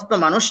 সমস্ত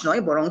মানুষ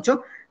নয়, বরঞ্চ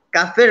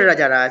কাফেররা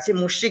যারা আছে,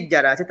 মুশরিক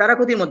যারা আছে, তারা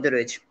ক্ষতির মধ্যে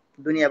রয়েছে,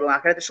 দুনিয়া এবং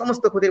আখিরাতে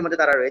সমস্ত ক্ষতির মধ্যে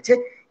তারা রয়েছে,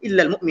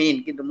 ইল্লাল মুমিনিন,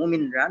 কিন্তু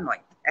মুমিনরা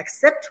নয়,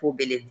 এক্সেপ্ট হু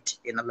বিলিভড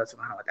ইন আল্লাহ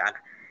সুবহানাহু ওয়া তাআলা,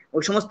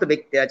 ওই সমস্ত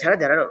ব্যক্তিরা ছাড়া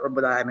যারা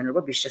রব্বুল আলামিনের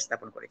উপর বিশ্বাস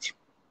স্থাপন করেছে।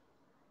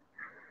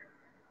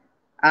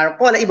 আর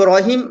ক্বালা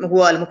ইব্রাহিম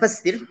হুয়া আল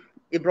মুফাসসির,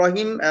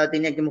 ইব্রাহিম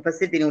তিনি একজন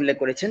মুফাসসির, তিনি উল্লেখ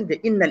করেছেন যে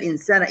ইন্নাল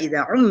ইনসানা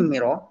ইযা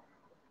উম্মিরা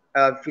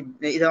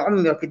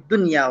ফিদ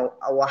দুনিয়া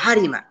ওয়া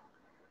হারিমা,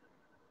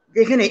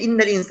 যেখানে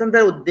ইন্নাল ইনসান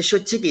দ্বারা উদ্দেশ্য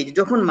হচ্ছে কি,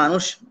 যখন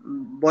মানুষ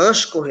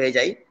বয়স্ক হয়ে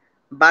যায়,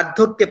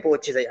 বার্ধক্যে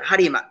পৌঁছে যায়,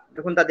 হারিমা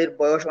যখন তাদের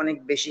বয়স অনেক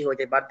বেশি হয়ে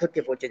যায়,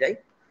 বার্ধক্যে পৌঁছে যায়,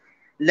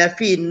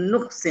 লাফি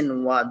নুকসিন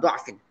ওয়া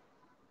দুআফিন,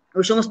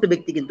 ওই সমস্ত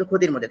ব্যক্তি কিন্তু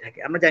ক্ষতির মধ্যে থাকে।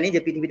 আমরা জানি যে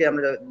পৃথিবীতে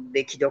আমরা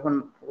দেখি যখন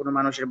কোনো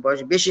মানুষের বয়স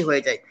বেশি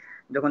হয়ে যায়,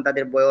 যখন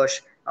তাদের বয়স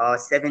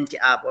 70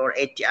 আপ অর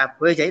 80 আপ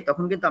হয়ে যায়,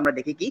 তখন কিন্তু আমরা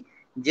দেখি কি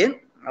যে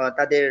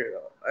তাদের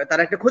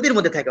তারা একটা ক্ষতির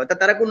মধ্যে থাকে, অর্থাৎ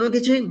তারা কোনো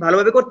কিছুই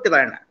ভালোভাবে করতে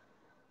পারে না।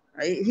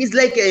 He is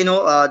like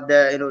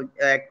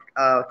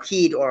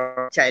kid or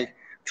child,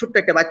 ছোট্ট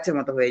একটা বাচ্চার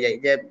মতো হয়ে যায়,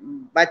 যে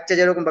বাচ্চা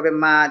যেরকম ভাবে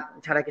মা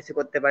ছাড়া কিছু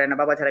করতে পারে না,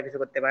 বাবা ছাড়া কিছু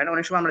করতে পারে না,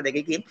 অনেক সময় আমরা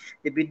দেখি কি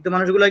যে বৃদ্ধ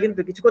মানুষগুলো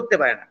কিন্তু কিছু করতে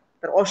পারে না,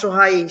 তার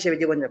অসহায় হিসেবে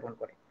জীবনযাপন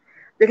করে।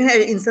 এখানে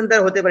ইনসান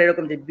তারা হতে পারে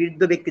এরকম যে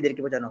বৃদ্ধ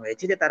ব্যক্তিদেরকে বোঝানো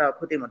হয়েছে যে তারা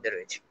ক্ষতির মধ্যে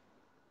রয়েছে।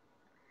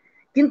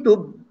 কিন্তু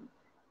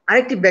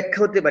আরেকটি ব্যাখ্যা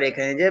হতে পারে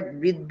এখানে যে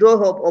বৃদ্ধ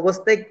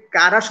অবস্থায়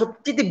কারা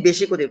সবচেয়ে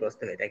বেশি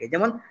ক্ষতিগ্রস্ত হয়ে থাকে।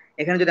 যেমন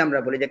এখানে যদি আমরা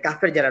বলি যে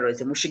কাফের যারা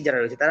রয়েছে, মুশরিক যারা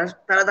রয়েছে, তারা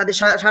তারা তাদের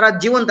সারা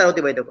জীবন তারা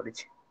অতিবাহিত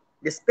করেছে,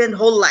 দে স্পেন্ড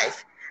হোল লাইফ,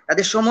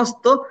 তাদের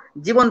সমস্ত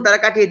জীবন তারা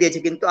কাটিয়ে দিয়েছে,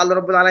 কিন্তু আল্লাহ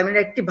রাব্বুল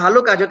আলামিনের একটি ভালো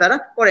কাজও তারা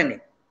করেনি।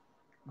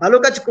 ভালো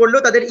কাজ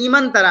করলেও তাদের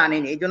ঈমান তারা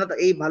আনেনি, এই জন্য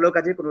এই ভালো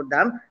কাজের কোনো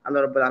দাম আল্লাহ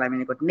রাব্বুল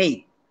আলামিনের নিকট নেই।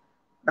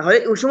 তাহলে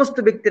ওই সমস্ত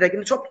ব্যক্তিরা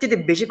কিন্তু সবচেয়ে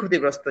বেশি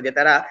ক্ষতিগ্রস্ত, যে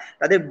তারা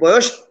তাদের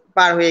বয়স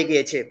পার হয়ে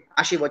গিয়েছে,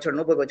 80 বছর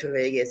 90 বছর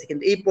হয়ে গিয়েছে,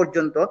 কিন্তু এই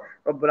পর্যন্ত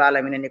রব্বুল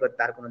আলামিনের নিকট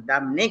তার কোনো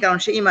দাম নেই, কারণ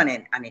সে ঈমান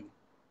আনেনি।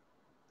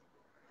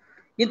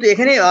 কিন্তু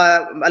এখানে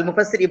আল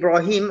মুফাসসির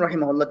ইব্রাহিম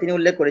রাহিমাহুল্লাহ তিনি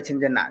উল্লেখ করেছেন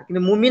যে না,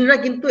 কিন্তু মুমিনরা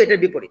কিন্তু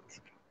এটার বিপরীত।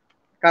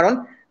 কারণ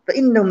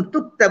ফাইন্নাহুম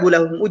তুকতাবু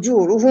লাহুম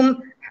উজুরুহুম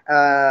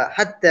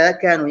হাত্তা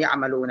কানু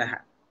ইয়ামালুনাহা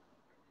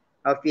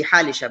ফি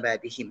হালি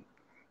শাবাবিহিম।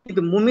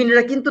 কিন্তু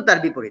মুমিনরা কিন্তু তার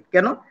বিপরীত।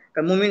 কেন?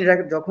 কারণ মুমিনরা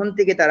যখন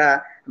থেকে তারা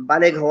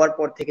বালেগ হওয়ার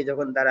পর থেকে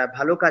যখন তারা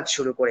ভালো কাজ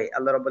শুরু করে,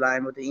 আল্লাহ রাব্বুল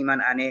আলামিনের প্রতি ঈমান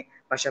আনে,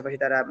 পাশাপাশি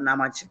তারা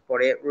নামাজ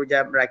পড়ে, রোজা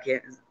রাখে,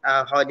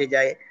 হজে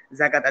যায়,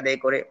 যাকাত আদায়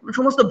করে,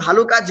 সমস্ত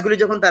ভালো কাজগুলি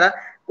যখন তারা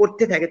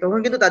করতে থাকে, তখন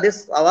কিন্তু তাদের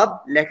সওয়াব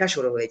লেখা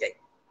শুরু হয়ে যায়।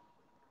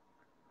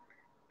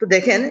 তো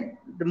দেখেন,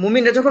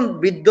 মুমিনরা যখন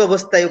বৃদ্ধ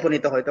অবস্থায়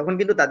উপনীত হয় তখন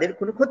কিন্তু তাদের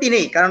কোনো ক্ষতি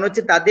নেই, কারণ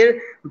হচ্ছে তাদের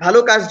ভালো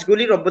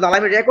কাজগুলি রব্বুল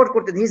আলামিন রেকর্ড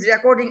করতেছেন, হি ইজ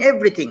রেকর্ডিং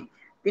এভরিথিং,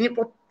 তিনি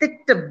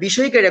প্রত্যেকটা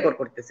বিষয়কে রেকর্ড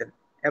করতেছেন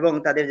এবং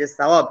তাদের যে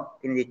সওয়াব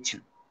তিনি দিচ্ছেন।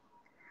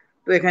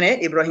 তো এখানে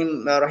ইব্রাহিম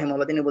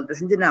রাহিমাহুল্লাহ তিনি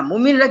বলতেছেন যে না,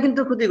 মুমিনরা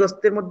কিন্তু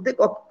ক্ষতিগ্রস্তের মধ্যে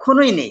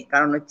কখনোই নেই,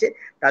 কারণ হচ্ছে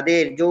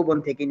তাদের যৌবন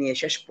থেকে নিয়ে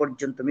শেষ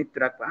পর্যন্ত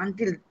মৃত্যুর আগ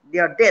আনটিল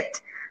দেয়ার ডেথ,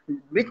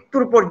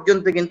 মৃত্যুর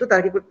পর্যন্ত কিন্তু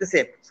তারা কি করতেছে,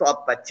 সওয়াব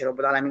পাচ্ছে।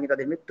 রব্বুল আলামিন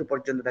তাদের মৃত্যু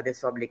পর্যন্ত তাদের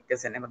সওয়াব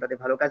লিখতেছেন এবং তাদের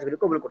ভালো কাজগুলো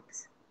কবুল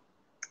করতেছেন।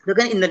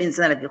 এখানে ইন্নাল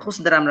ইনসানা লাফি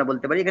খুসর দ্বারা আমরা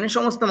বলতে পারি এখানে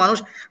সমস্ত মানুষ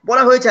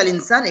বলা হয়েছে, আল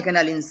ইনসান, এখানে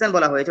আল ইনসান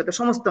বলা হয়েছে, তো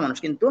সমস্ত মানুষ,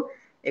 কিন্তু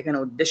এখানে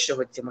উদ্দেশ্য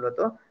হচ্ছে মূলত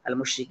আল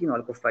মুশরিকিন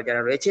ওয়াল কুফার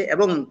যারা রয়েছে,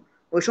 এবং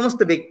ওই সমস্ত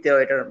ব্যক্তি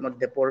এটার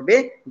মধ্যে পড়বে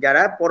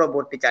যারা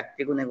পরবর্তী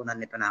 4টি গুণে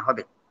গুণান্বিত না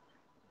হবে।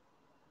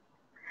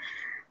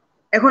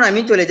 এখন আমি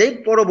চলে যাই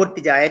পরবর্তী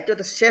যে আয়াতটি,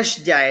 অর্থাৎ শেষ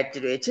যে আয়াতটি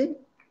রয়েছে,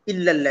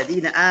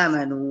 ইল্লাল্লাযীনা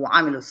আমানু ওয়া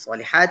আমিলুস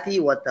সলিহাতি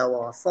ওয়া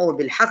তাওয়াসাউ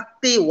বিল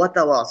হাক্কি ওয়া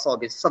তাওয়াসাউ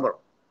বিস সবর।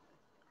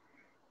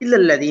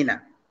 ইল্লাল্লাযীনা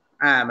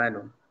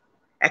আমানু,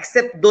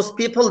 except those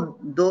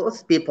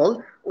people,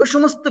 ওই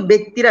সমস্ত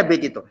ব্যক্তিরা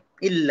ব্যতীত,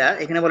 ইল্লা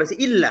এখানে বলেছে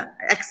ইল্লা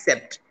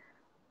except,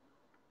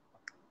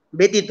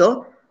 ব্যতীত,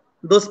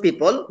 those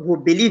people who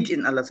believed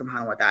in Allah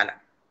subhanahu wa ta'ala,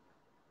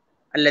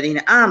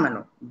 আল্লাযীনা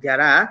আমানু,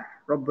 যারা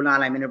রব্বুল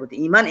আলামিনের প্রতি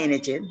ঈমান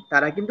এনেছে,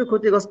 তারা কিন্তু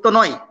ক্ষতিগ্রস্ত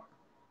নয়,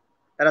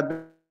 তারা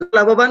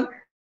লাভবান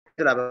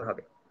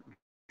হবে।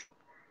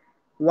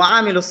 ওয়া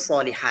আমিলুস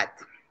সলিহাত,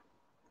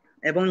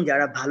 এবং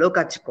যারা ভালো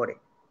কাজ করে,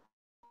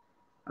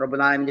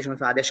 রব্বুল আলামিন যে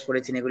সমস্ত আদেশ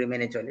করেছেন এগুলি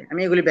মেনে চলে, আমি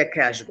এগুলি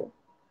ব্যাখ্যায় আসবো।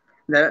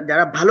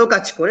 যারা ভালো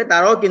কাজ করে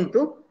তারাও কিন্তু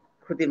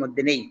ক্ষতির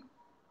মধ্যে নেই।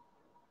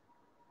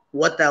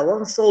 ওয়া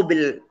তাওয়াসাউ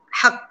বিল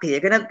হাক্কি,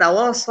 এখানে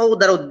তাওয়াসাউ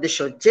দ্বারা উদ্দেশ্য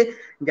হচ্ছে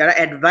যারা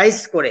অ্যাডভাইস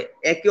করে,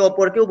 একে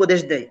অপরকে উপদেশ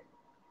দেয়,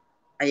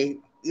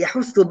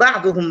 ইয়াহুসু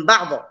বা'দুহুম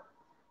বা'দা,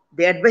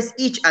 দে অ্যাডভাইস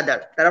ইচ আদার,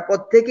 তারা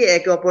প্রত্যেকে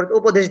একে অপরকে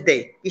উপদেশ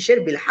দেয় কিসের,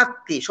 বিল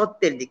হাক্কি,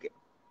 সত্যের দিকে।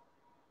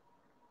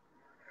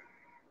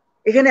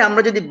 এখানে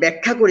আমরা যদি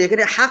ব্যাখ্যা করি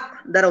এখানে হক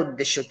দ্বারা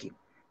উদ্দেশ্য কি,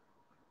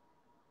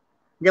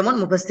 যেমন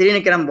মুফাসসিরিন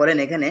কেরাম বলেন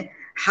এখানে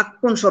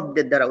হাক্কুন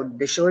শব্দের দ্বারা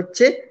উদ্দেশ্য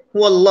হচ্ছে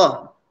হুয়াল্লাহ,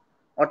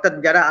 অর্থাৎ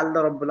যারা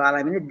আল্লাহ রাব্বুল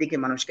আলামিনের দিকে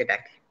মানুষকে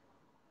ডাকে।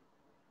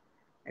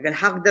 এখানে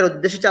হক দ্বারা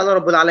উদ্দেশ্য হচ্ছে আল্লাহ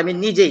রাব্বুল আলামিন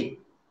নিজেই,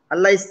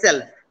 আল্লাহ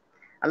ইসসেলফ,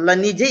 আল্লাহ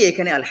নিজেই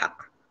এখানে আল হক,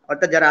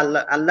 অর্থাৎ যারা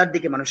আল্লাহর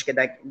দিকে মানুষকে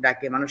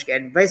ডাকে, মানুষকে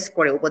অ্যাডভাইস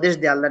করে, উপদেশ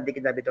দেয় আল্লাহর দিকে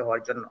ধাবিত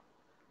হওয়ার জন্য।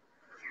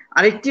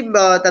 আরেকটি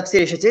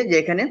তাফসীর এসেছে যে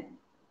এখানে,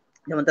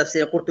 যেমন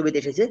তাফসীর কুরতুবীতে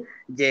এসেছে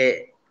যে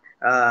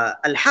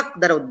আল হক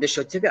দ্বারা উদ্দেশ্য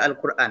হচ্ছে আল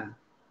কোরআন,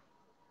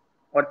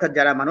 অর্থাৎ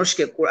যারা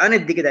মানুষকে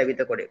কোরআনের দিকে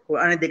ধাবিত করে,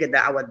 কোরআনের দিকে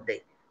দাওয়াত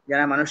দেয়,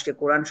 যারা মানুষকে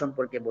কোরআন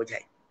সম্পর্কে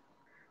বোঝায়।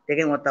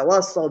 দেখেন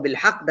ওয়াতাওয়াসাউ বিল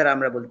হক দ্বারা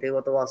আমরা বলতে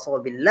ওয়াতাওয়াসাউ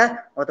বিল্লাহ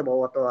অথবা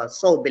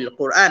ওয়াতাওয়াসাউ বিল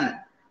কোরআন,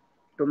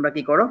 তোমরা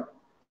কি করো,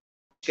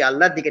 কে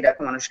আল্লাহর দিকে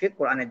ডাকো, মানুষকে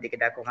কোরআনের দিকে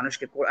ডাকো,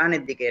 মানুষকে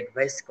কোরআনের দিকে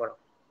অ্যাডভাইস করো।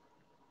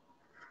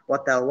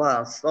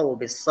 ওয়াতাওয়াসাউ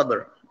বিস সবর,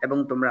 এবং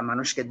তোমরা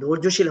মানুষকে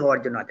ধৈর্যশীল হওয়ার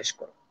জন্য আদেশ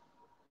করো,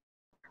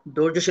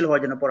 ধৈর্যশীল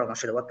হওয়ার জন্য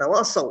পরামর্শ দাও।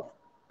 ওয়াতাওয়াসাউ,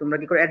 তোমরা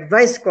কি করো,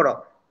 অ্যাডভাইস করো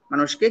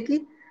মানুষকে কি,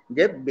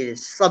 যে বিস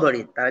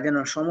সবরি, তারা যেন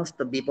সমস্ত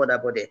বিপদ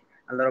আপদে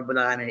আল্লাহ রাব্বুল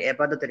আলামিনের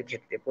ইবাদতের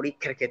ক্ষেত্রে,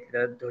 পরীক্ষার ক্ষেত্রে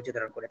তারা ধৈর্য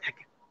ধারণ করে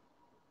থাকে।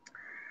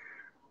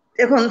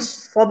 এখন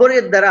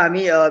সবরের দ্বারা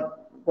আমি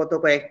গত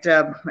কয়েকটা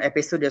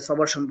এপিসোডে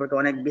সবর সম্পর্কে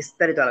অনেক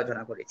বিস্তারিত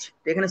আলোচনা করেছি।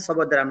 তো এখানে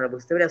সবর দ্বারা আমরা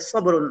বুঝতে পারি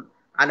সবরুন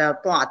আলা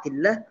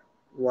তাআতিল্লাহ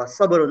ওয়া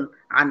সবরুন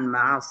আন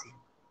মাআসি,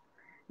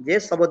 যে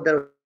সবর দ্বারা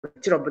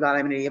রব্বুল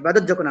আলামিনের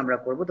ইবাদত যখন আমরা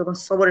করব তখন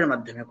সবরের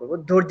মাধ্যমে করব,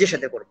 ধৈর্যের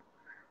সাথে করব।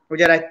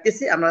 রোজা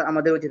রাখতেছি, আমরা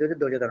আমাদের উচিত হচ্ছে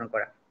ধৈর্য ধারণ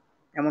করা।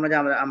 এমন যে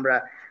আমরা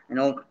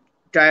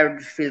টায়ার্ড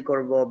ফিল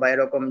করব বা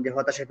এরকম যে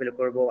হতাশা ফিল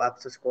করব,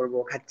 আফসোস করব,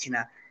 খাচ্ছি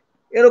না,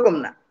 এরকম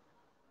না।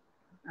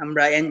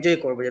 আমরা এনজয়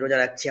করবো যে রোজা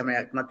রাখছি আমরা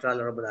একমাত্র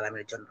আল্লাহ রাব্বুল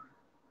আলামিনের জন্য।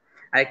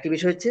 আরেকটি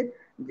বিষয় হচ্ছে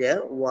যে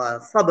ওয়া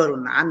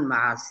সাবরুন আন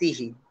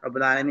মাআসিহি,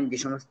 রব্বুল আলামিন যে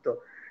সমস্ত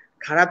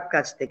খারাপ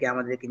কাজ থেকে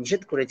আমাদেরকে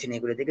নিষেধ করেছেন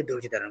এগুলো থেকে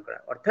ধৈর্য ধারণ করা,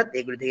 অর্থাৎ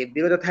এগুলো থেকে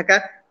বিরত থাকা,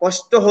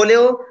 কষ্ট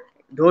হলেও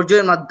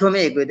ধৈর্যের মাধ্যমে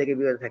এগুলো থেকে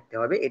বিরত থাকতে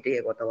হবে। এটাই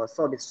কথা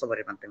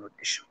সবরের মাধ্যমে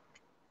উদ্দেশ্য।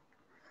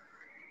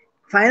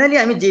 ফাইনালি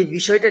আমি যে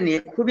বিষয়টা নিয়ে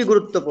খুবই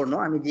গুরুত্বপূর্ণ,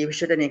 আমি যে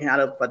বিষয়টা নিয়ে এখানে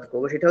আলোকপাত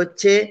করবো সেটা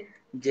হচ্ছে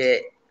যে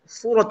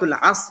সূরাতুল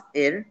আসর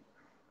এর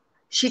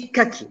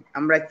শিক্ষা কি,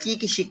 আমরা কি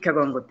কি শিক্ষা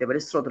গ্রহণ করতে পারি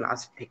সূরাতুল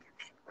আসর থেকে।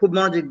 খুব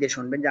মনোযোগ দিয়ে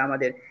শুনবেন যে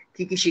আমাদের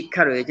কি কি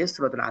শিক্ষা রয়েছে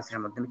সূরাতুল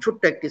আসরের মাধ্যমে।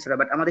 ছোট্ট একটি সূরা,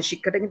 বাট আমাদের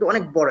শিক্ষাটা কিন্তু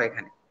অনেক বড়,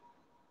 এখানে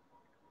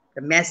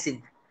ম্যাসিভ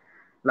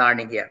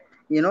লার্নিং হিয়ার।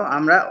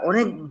 আমরা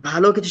অনেক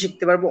ভালো কিছু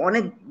শিখতে পারবো,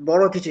 অনেক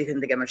বড় কিছু এখান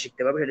থেকে আমরা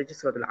শিখতে পারবো। সেটা হচ্ছে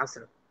সূরাতুল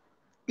আসর,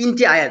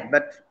 3টি আয়াত,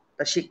 বাট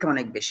তার শিক্ষা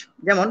অনেক বেশি।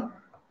 যেমন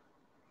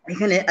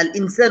এখানে আল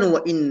ইনসানু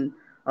ওয়া ইন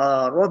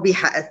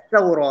রাবিহা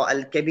আস-সাওরা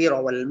আল কাবীরা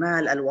ওয়াল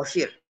মাল আল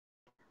ওয়াফির,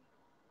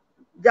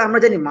 যে আমরা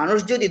জানি মানুষ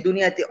যদি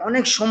দুনিয়াতে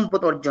অনেক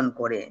সম্পদ অর্জন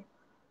করে,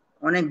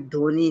 অনেক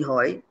ধনী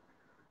হয়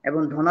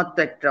এবং ধনাত্ম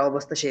একটা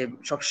অবস্থা সে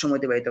সবসময়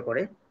অতিবাহিত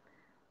করে,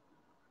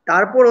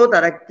 তারপরও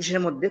তারা কিসের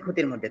মধ্যে,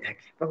 ক্ষতির মধ্যে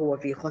থাকে। ফাহুয়া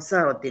ফি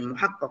খাসারাতিন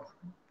মুহাক্কাক,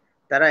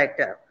 তারা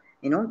একটা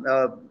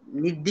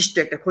নির্দিষ্ট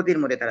একটা ক্ষতির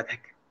মধ্যে তারা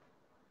থাকে।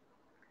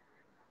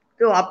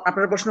 তো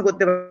আপনারা প্রশ্ন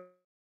করতে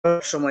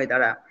পারেন সময়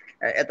তারা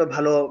এত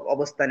ভালো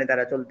অবস্থানে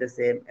তারা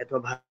চলতেছে, এত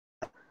ভালো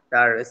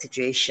তার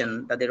সিচুয়েশন,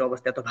 তাদের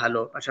অবস্থা এত ভালো,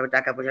 পাশাপাশি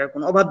টাকা পয়সার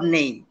কোনো অভাব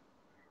নেই,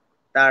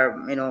 তার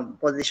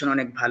পজিশন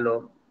অনেক ভালো,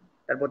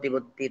 তার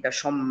প্রতিপত্তি, তার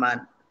সম্মান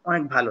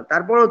অনেক ভালো,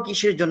 তারপরেও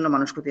কিসের জন্য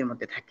মানুষ ক্ষতির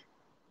মধ্যে থাকে?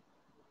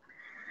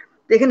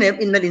 এখানে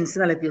ইন্নাল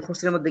ইনসানা লাফি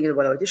খুসরের মধ্যে গিয়ে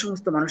বলা হয়েছে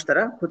সমস্ত মানুষ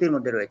তারা ক্ষতির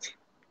মধ্যে রয়েছে।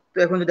 তো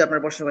এখন যদি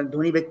আপনার প্রশ্ন করেন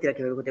ধনী ব্যক্তিরা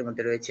কিভাবে ক্ষতির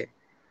মধ্যে রয়েছে,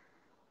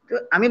 তো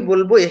আমি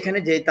বলবো এখানে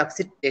যে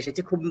তাফসীরটা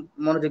এসেছে খুব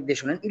মনোযোগ দিয়ে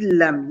শুনেন,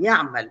 ইল্লাম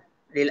ইয়ামাল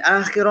লিল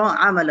আখিরা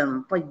আমালান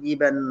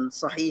তাইয়িবান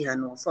সহিহান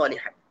ওয়া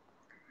সালিহান,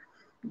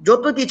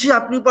 যত কিছু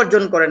আপনি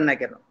উপার্জন করেন না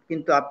কেন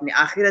কিন্তু আপনি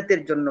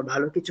আখিরাতের জন্য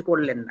ভালো কিছু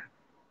করলেন না,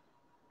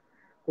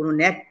 কোনো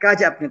নেক কাজ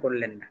আপনি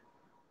করলেন না,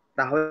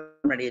 তাহলে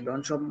আপনার এই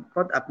ধন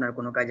সম্পদ আপনার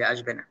কোনো কাজে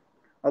আসবে না,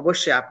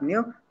 অবশ্যই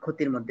আপনিও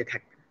ক্ষতির মধ্যে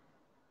থাকবেন।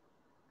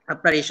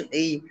 আপনার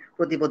এই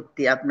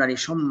প্রতিপত্তি, আপনার এই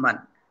সম্মান,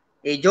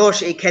 এই যশ,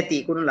 এই খ্যাতি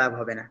কোনো লাভ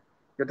হবে না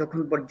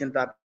যতক্ষণ পর্যন্ত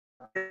আপনি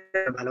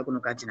ভালো কোনো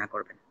কাজ না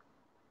করবেন।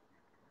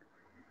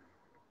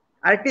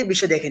 আরেকটি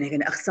বিষয় দেখেন,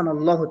 এখানে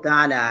আকসামাল্লাহু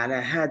তাআলা আলা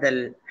হাদাল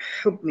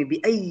হুকমি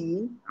বিআই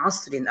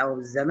আসরিন আও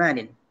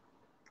জামানিন,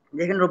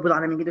 দেখেন রব্বুল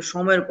আলামিন কিন্তু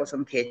সময়ের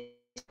কসম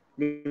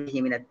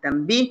খেয়েছেন মিনাত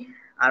তানবিহ,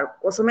 আর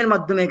কসমের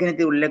মাধ্যমে এখানে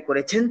তিনি উল্লেখ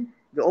করেছেন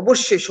যে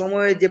অবশ্যই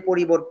সময়ের যে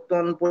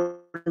পরিবর্তন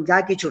যা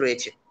কিছু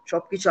রয়েছে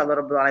সবকিছু আল্লাহ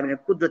রাব্বুল আলামিনের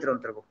কুদরতের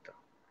অন্তর্ভুক্ত।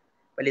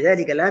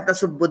 ওয়ালিযালিকা লা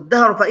তাসুব্বুদ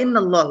দাহর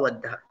ফাইন্নাল্লাহু হুয়াদ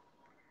দাহর,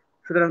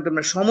 সুতরাং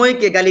তোমরা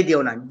সময়কে গালি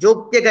দিও না,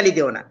 যোগকে গালি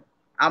দিও না।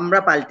 আমরা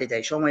পাল্টে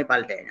যাই, সময়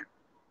পাল্টায় না।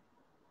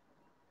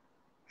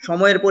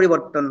 সময়ের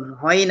পরিবর্তন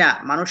হয় না,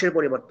 মানুষের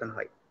পরিবর্তন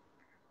হয়।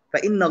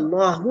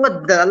 ফাইন্নাল্লাহু হুয়াদ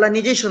দাহর, আল্লাহ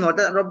নিজেই সময়,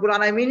 অর্থাৎ রব্বুল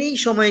আলামিনই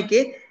সময়কে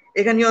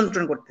এখানে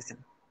নিয়ন্ত্রণ করতেছেন।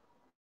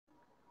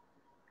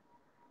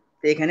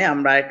 তো এখানে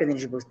আমরা আরেকটা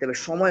জিনিস বুঝতে হবে,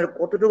 সময়ের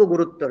কতটুকু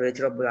গুরুত্ব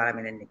রয়েছে রব্বুল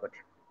আলামিনের নিকটে।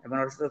 এবং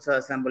রাসূল সাল্লাল্লাহু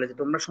আলাইহি ওয়াসাল্লাম বলেছে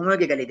তোমরা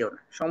সময়কে গালি দিও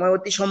না, সময়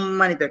অতি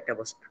সম্মানিত একটা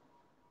বস্তু।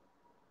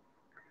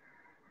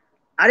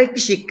 আরেকটি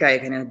শিক্ষা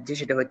এখানে হচ্ছে,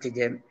 সেটা হচ্ছে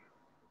যে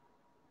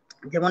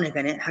যেমন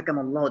এখানে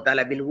হাকামাল্লাহু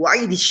তাআলা বিল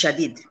ওয়াইদিশ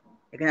শাদীদ,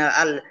 এখানে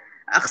আল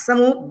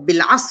আকসামু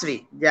বিল আসরি,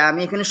 যে আমি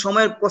এখানে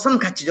সময়ের কসম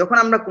খাচ্ছি। যখন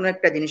আমরা কোনো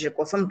একটা জিনিসের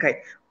কসম খাই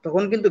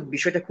তখন কিন্তু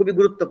বিষয়টা খুবই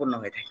গুরুত্বপূর্ণ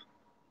হয়ে থাকে।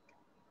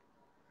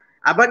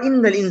 আবার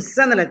ইন্নাল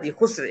ইনসানা লাফি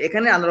খুসর,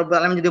 এখানে আল্লাহ রাব্বুল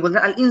আলামিন যদি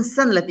বলেন আল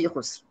ইনসান লাফি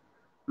খুসর,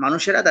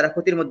 মানুষেরা তারা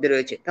ক্ষতির মধ্যে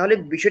রয়েছে, তাহলে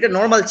বিষয়টা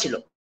নরমাল ছিল।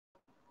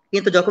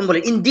 কিন্তু যখন বলে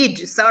ইনডিড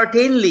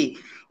সার্টেনলি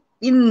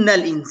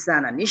ইন্নাল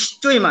ইনসানা,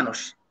 নিশ্চয়ই মানুষ,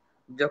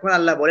 যখন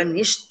আল্লাহ বলেন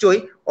নিশ্চয়ই,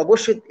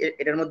 অবশ্যই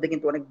এটার মধ্যে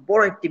কিন্তু অনেক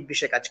বড় একটি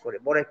বিষয় কাজ করে,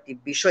 বড় একটি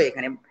বিষয়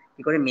এখানে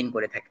কি করে মিন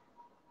করে থাকে,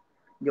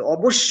 যে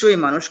অবশ্যই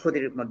মানুষ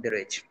ক্ষতির মধ্যে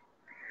রয়েছে।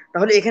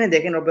 তাহলে এখানে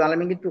দেখেন রব্বুল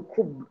আলামিন কিন্তু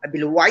খুব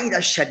বিল ওয়াইদ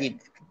আশ-শাদীদ,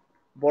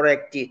 বড়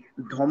একটি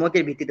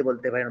ধমকের ভিত্তিতে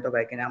বলতে পারেন, অথবা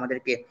এখানে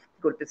আমাদেরকে কি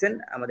করতেছেন,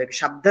 আমাদেরকে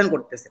সাবধান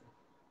করতেছেন।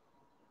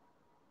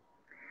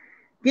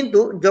 কিন্তু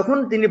যখন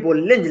তিনি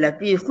বললেন যে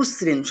লাফি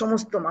খুসরিন,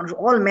 সমস্ত মানুষ,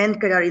 all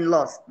mankind R in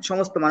loss,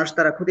 সমস্ত মানুষ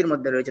তারা ক্ষতির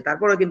মধ্যে রয়েছে,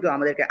 তারপরেও কিন্তু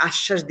আমাদেরকে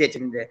আশ্বাস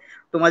দিয়েছেন যে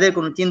তোমাদের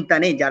কোনো চিন্তা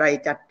নেই, যারা এই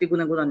 4টি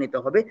গুণে গুণান্বিত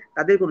হবে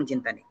তাদের কোনো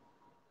চিন্তা নেই।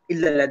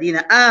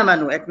 ইল্লাল্লাযীনা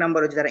আমানু, এক নম্বর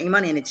হচ্ছে যারা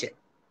ঈমান এনেছে।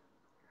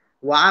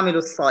 ওয়া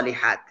আমিলুস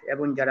সালিহাত,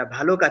 এবং যারা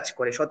ভালো কাজ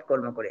করে,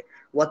 সৎকর্ম করে,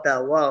 ওয়া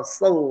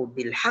তাওয়াসাউ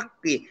বিল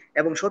হাক্কি,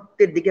 এবং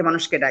সত্যের দিকে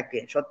মানুষকে ডাকে,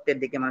 সত্যের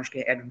দিকে মানুষকে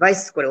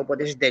অ্যাডভাইস করে,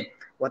 উপদেশ দেয়,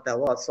 ওয়া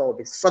তাওয়াসাউ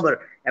বিস সবর,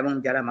 এবং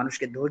যারা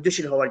মানুষকে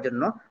ধৈর্যশীল হওয়ার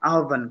জন্য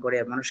আহ্বান করে,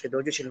 মানুষকে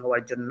ধৈর্যশীল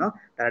হওয়ার জন্য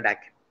তারা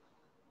ডাকে।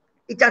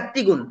 এই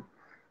চারটি গুণ।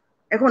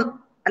 এখন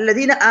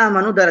আল্লাযীনা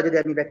আমানু দ্বারা যদি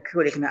আমি ব্যাখ্যা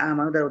করি, এখানে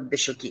আমানু দ্বারা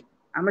উদ্দেশ্য কি?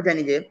 আমরা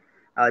জানি যে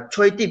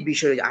ছয়টি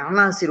বিষয়,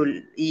 আনাসিরুল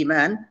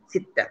ঈমান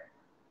সিত্তা,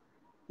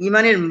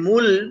 ঈমানের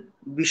মূল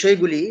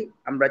বিষয়গুলি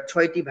আমরা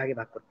ছয়টি ভাগে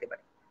ভাগ করতে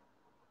পারি।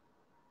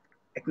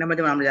 এক নম্বর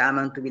যেমন আমরা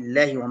আমানতু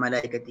বিল্লাহি ওয়া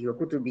মালাইকাতিহি ওয়া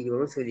কুতুবিহি ওয়া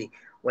রুসুলিহি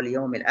ওয়াল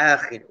ইয়াউমিল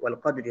আখির ওয়াল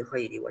কদরি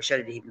খাইরি ওয়া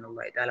শাররিহি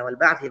মিনাল্লাহি তাআলা ওয়াল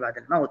বা'থি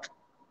বা'দাল মাউত।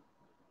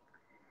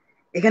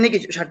 এখানে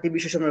কিছু 7টি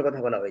বিষয় সম্পর্কে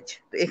কথা বলা হয়েছে।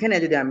 তো এখানে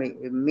যদি আমি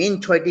মেইন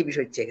 6টি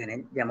বিষয় হচ্ছে এখানে,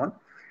 যেমন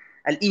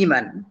আল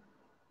ঈমান,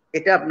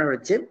 এটা আপনার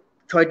হচ্ছে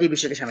 6টি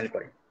বিষয়কে শামিল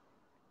করে।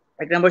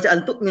 এক নম্বর হচ্ছে আন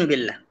তুমিনু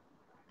বিল্লাহ,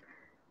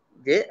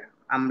 যে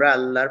আমরা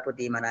আল্লাহর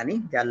প্রতি ঈমান আনি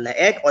যে আল্লাহ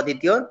এক,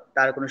 অদ্বিতীয়,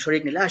 তার কোনো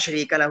শরীক নেই, লা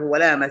শারীকা লাহু ওয়া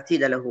লা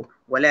মাসিলা লাহু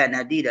ওয়া লা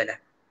নাদিরা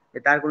লাহু, যে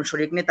তার কোনো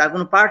শরীক নেই, তার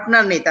কোনো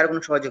পার্টনার নেই, তার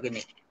কোনো সহযোগী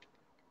নেই।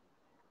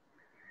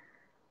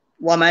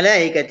 ওয়া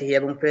মালাইকাতিহি,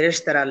 এবং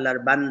ফেরেশতারা আল্লাহর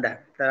বান্দা,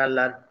 তারা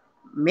আল্লাহর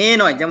মেয়ে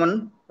নয়, যেমন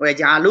ওই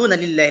যে আলুনা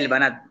লিল্লাহিল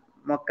বানাত,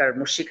 মক্কার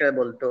মুশরিকরা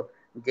বলতো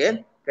যে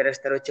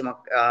ফেরেশতারা হচ্ছে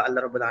আল্লাহ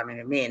রাব্বুল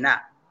আলামিনের মেয়ে, না,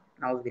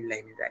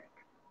 নাউযুবিল্লাহি মিন যালিক।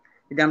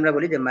 যদি আমরা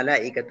বলি যে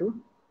মালাইকাতু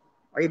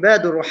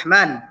ইবাদুর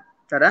রহমান,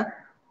 তারা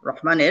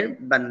রহমানের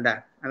বান্দা,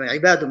 এবং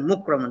ইবাদু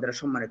মুকরামুন, তারা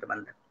সম্মানিত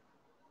বান্দা।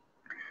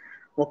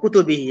 ওয়া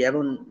কুতুবিহি,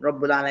 এবং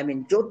রব্বুল আলামিন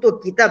যত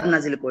কিতাব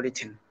নাজিল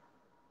করেছেন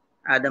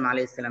আদম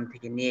আলাইহিস সালাম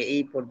থেকে নিয়ে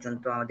এই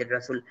পর্যন্ত আমাদের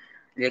রাসূল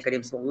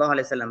করিম সাল্লাল্লাহু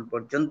আলাইহি সাল্লাম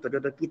পর্যন্ত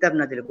যত কিতাব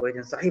নাজিল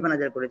করেছেন, সহিফা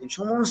নাজিল করেছেন,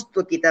 সমস্ত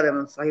কিতাব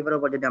এবং সহিফার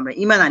উপর যদি আমরা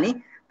ঈমান আনি,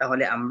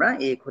 তাহলে আমরা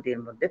এই ক্ষতির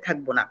মধ্যে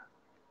থাকব না।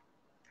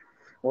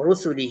 ওয়া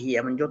রুসুলিহি,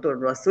 এবং যত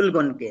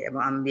রাসূলগণকে এবং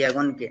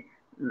আম্বিয়াগণকে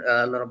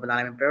আল্লাহ রাব্বুল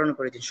আলামিন প্রেরণ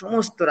করেছেন,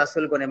 সমস্ত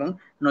রাসূলগণ এবং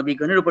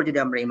নবীগণের উপর যদি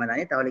আমরা ঈমান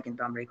আনি, তাহলে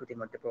কিন্তু আমরা এই ক্ষতির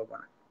মধ্যে পড়ব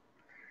না।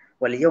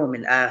 ওয়াল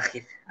ইয়াউমিল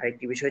আখির,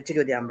 আরেকটি বিষয় হচ্ছে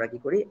যদি আমরা কি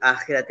করি,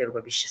 আখিরাতের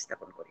উপর বিশ্বাস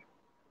স্থাপন করি।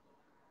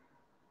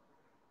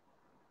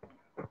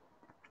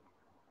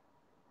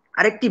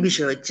 আরেকটি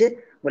বিষয় হচ্ছে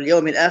ওয়াল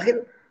ইয়াউমিল আখির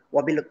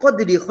ওয়া বিল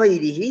কদরি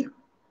খাইরিহি,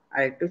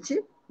 আরেকটা হচ্ছে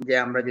যে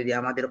আমরা যদি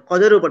আমাদের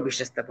কদরের উপর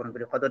বিশ্বাস স্থাপন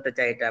করি, কদরটা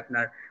চাই এটা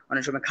আপনার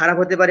অনেক সময় খারাপ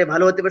হতে পারে,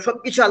 ভালো হতে পারে,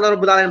 সবকিছু আল্লাহ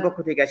রাব্বুল আলামিনের পক্ষ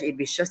থেকে আসে, এই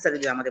বিশ্বাসটা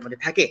যদি আমাদের মধ্যে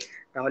থাকে,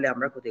 তাহলে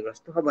আমরা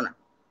ক্ষতিগ্রস্ত হব না।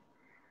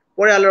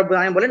 পরে আল্লাহ রাব্বুল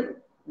আলামিন বলেন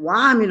ওয়া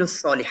আমিলুস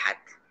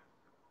সলিহাত,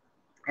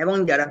 এবং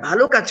যারা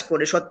ভালো কাজ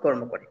করে,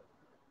 সৎকর্ম করে।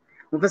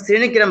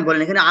 মুফাসসিরিনে কিরাম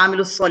বলেন এখানে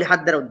আমিলুস সলিহাত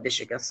দ্বারা উদ্দেশ্য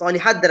কি?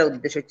 সলিহাত দ্বারা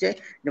উদ্দেশ্য হচ্ছে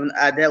যেমন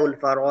আদাউল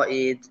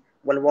ফারাইদ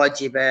ওয়াল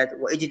ওয়াজিবাত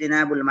ওয়া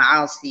ইজতিনাবুল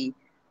মাআসি,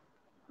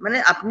 মানে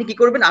আপনি কি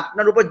করবেন,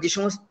 আপনার উপর যে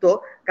সমস্ত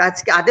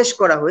কাজকে আদেশ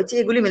করা হয়েছে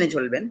এগুলি মেনে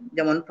চলবেন।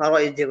 যেমন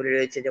ফরজ যেগুলি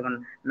রয়েছে, যেমন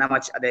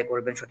নামাজ আদায়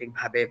করবেন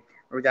সঠিকভাবে,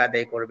 রোজা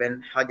আদায় করবেন,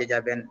 হজে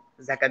যাবেন,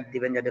 যাকাত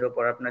দিবেন যাদের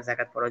উপর আপনার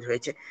যাকাত ফরজ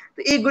হয়েছে, তো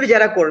এইগুলি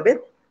যারা করবে,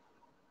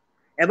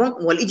 এবং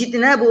ওয়াল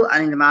ইজতিনাবু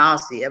আনিল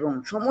মাআসি, এবং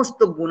সমস্ত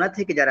গুনাহ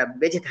থেকে যারা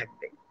বেঁচে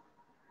থাকবে,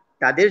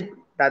 তাদের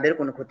তাদের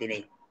কোনো ক্ষতি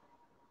নেই।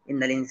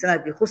 ইন্নাল ইনসানা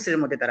ফি খুসরের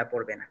মধ্যে তারা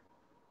পড়বে না।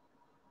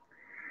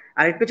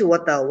 আরেকটা হচ্ছে ওয়া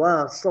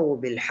তাওয়াসাউ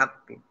বিল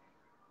হাক্কি,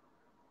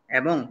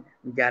 এবং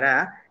যারা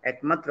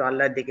একমাত্র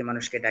আল্লাহর দিকে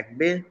মানুষকে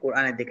ডাকবে,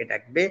 কোরআনের দিকে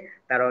ডাকবে,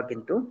 তারাও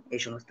কিন্তু এই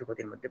সমস্ত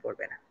ক্ষতির মধ্যে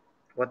পড়বে না।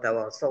 ওয়া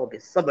তাওয়াসাউ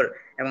বিস সবর,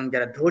 এবং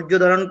যারা ধৈর্য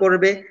ধারণ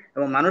করবে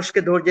এবং মানুষকে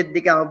ধৈর্যের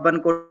দিকে আহ্বান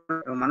করবে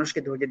এবং মানুষকে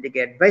ধৈর্যের দিকে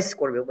অ্যাডভাইস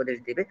করবে, উপদেশ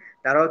দিবে,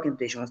 তারাও কিন্তু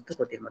এই সমস্ত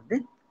ক্ষতির মধ্যে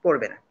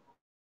পড়বে না।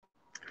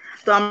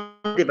 তো আমরা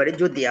বলতে পারি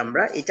যদি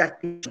আমরা এই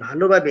চারটি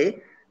ভালোভাবে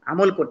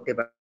আমল করতে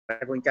পারি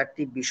এবং এই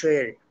চারটি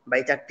বিষয়ের বা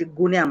এই চারটি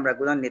গুণে আমরা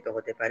গুণান্বিত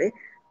হতে পারি,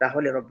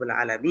 তাহলে রব্বুল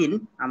আলামিন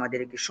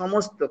আমাদেরকে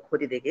সমস্ত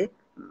ক্ষতি থেকে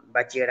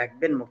বাঁচিয়ে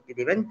রাখবেন, মুক্তি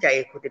দিবেন, চাই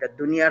এই ক্ষতিটা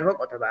দুনিয়ার হোক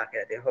অথবা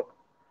আখিরাতের হোক।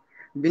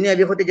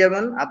 দুনিয়াবি ক্ষতি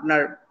যেমন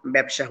আপনার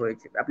ব্যবসা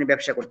হয়েছে, আপনি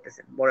ব্যবসা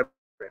করতেছেন বড়,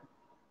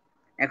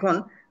 এখন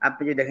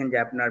আপনি যদি দেখেন যে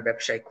আপনার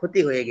ব্যবসায় ক্ষতি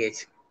হয়ে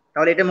গিয়েছে,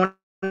 তাহলে এটা মনে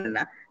করেন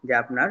না যে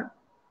আপনার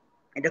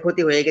এটা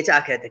ক্ষতি হয়ে গেছে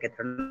আখিরাতের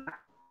ক্ষেত্রে।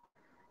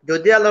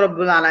 যদি আল্লাহ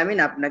রাব্বুল আলামিন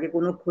আপনাকে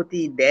কোনো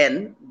ক্ষতি দেন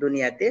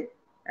দুনিয়াতে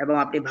এবং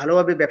আপনি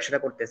ভালোভাবে ব্যবসাটা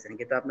করতেছেন,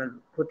 কিন্তু আপনার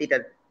ক্ষতিটা,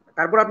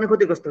 তারপর আপনি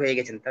ক্ষতিগ্রস্ত হয়ে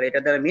গেছেন, তাহলে এটা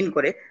দ্বারা মিন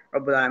করে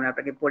রব্বুল আলামিন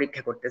আপনাকে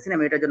পরীক্ষা করতেছেন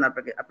এবং এটার জন্য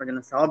আপনার জন্য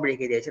সওয়াব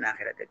রেখে দিয়েছেন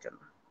আখিরাতের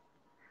জন্য।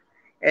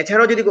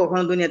 এছাড়াও যদি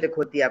কখনো দুনিয়াতে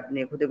আপনি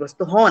ক্ষতিগ্রস্ত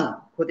হন,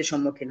 ক্ষতির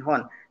সম্মুখীন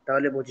হন,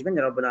 তাহলে বুঝবেন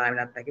যে রব্বুল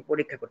আলামিন আপনাকে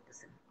পরীক্ষা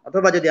করতেছেন।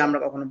 অথবা যদি আমরা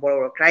কখনো বড়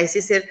বড়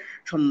ক্রাইসিসের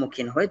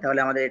সম্মুখীন হই, তাহলে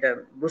আমাদের এটা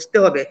বুঝতে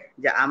হবে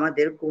যে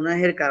আমাদের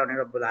গুনাহের কারণে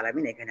রব্বুল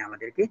আলামিন এখানে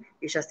আমাদেরকে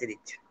এই শাস্তি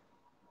দিচ্ছে।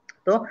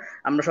 তো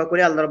আমরা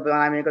সকলে আল্লাহ রাব্বুল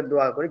আলামিনের কাছে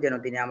দোয়া করি যেন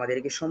তিনি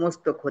আমাদেরকে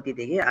সমস্ত ক্ষতি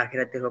থেকে,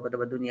 আখিরাতে হোক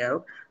অথবা দুনিয়ায়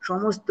হোক,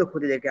 সমস্ত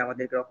ক্ষতি থেকে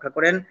আমাদেরকে রক্ষা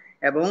করেন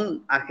এবং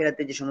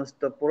আখিরাতে যে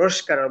সমস্ত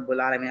পুরস্কার রব্বুল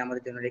আলামিন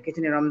আমাদের জন্য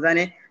রেখেছেন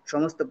রমজানে,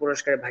 সমস্ত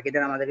পুরস্কারের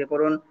ভাগীদার আমাদেরকে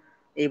করুন।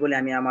 এই বলে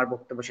আমি আমার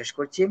বক্তব্য শেষ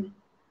করছি।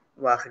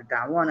 ওয়া আখির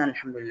দাওয়ানা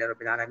আলহামদুলিল্লাহি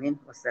রাব্বিল আলামিন।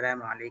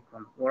 আসসালামু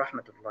আলাইকুম ওয়া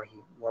রাহমাতুল্লাহি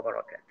ওয়া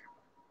বারাকাতুহু।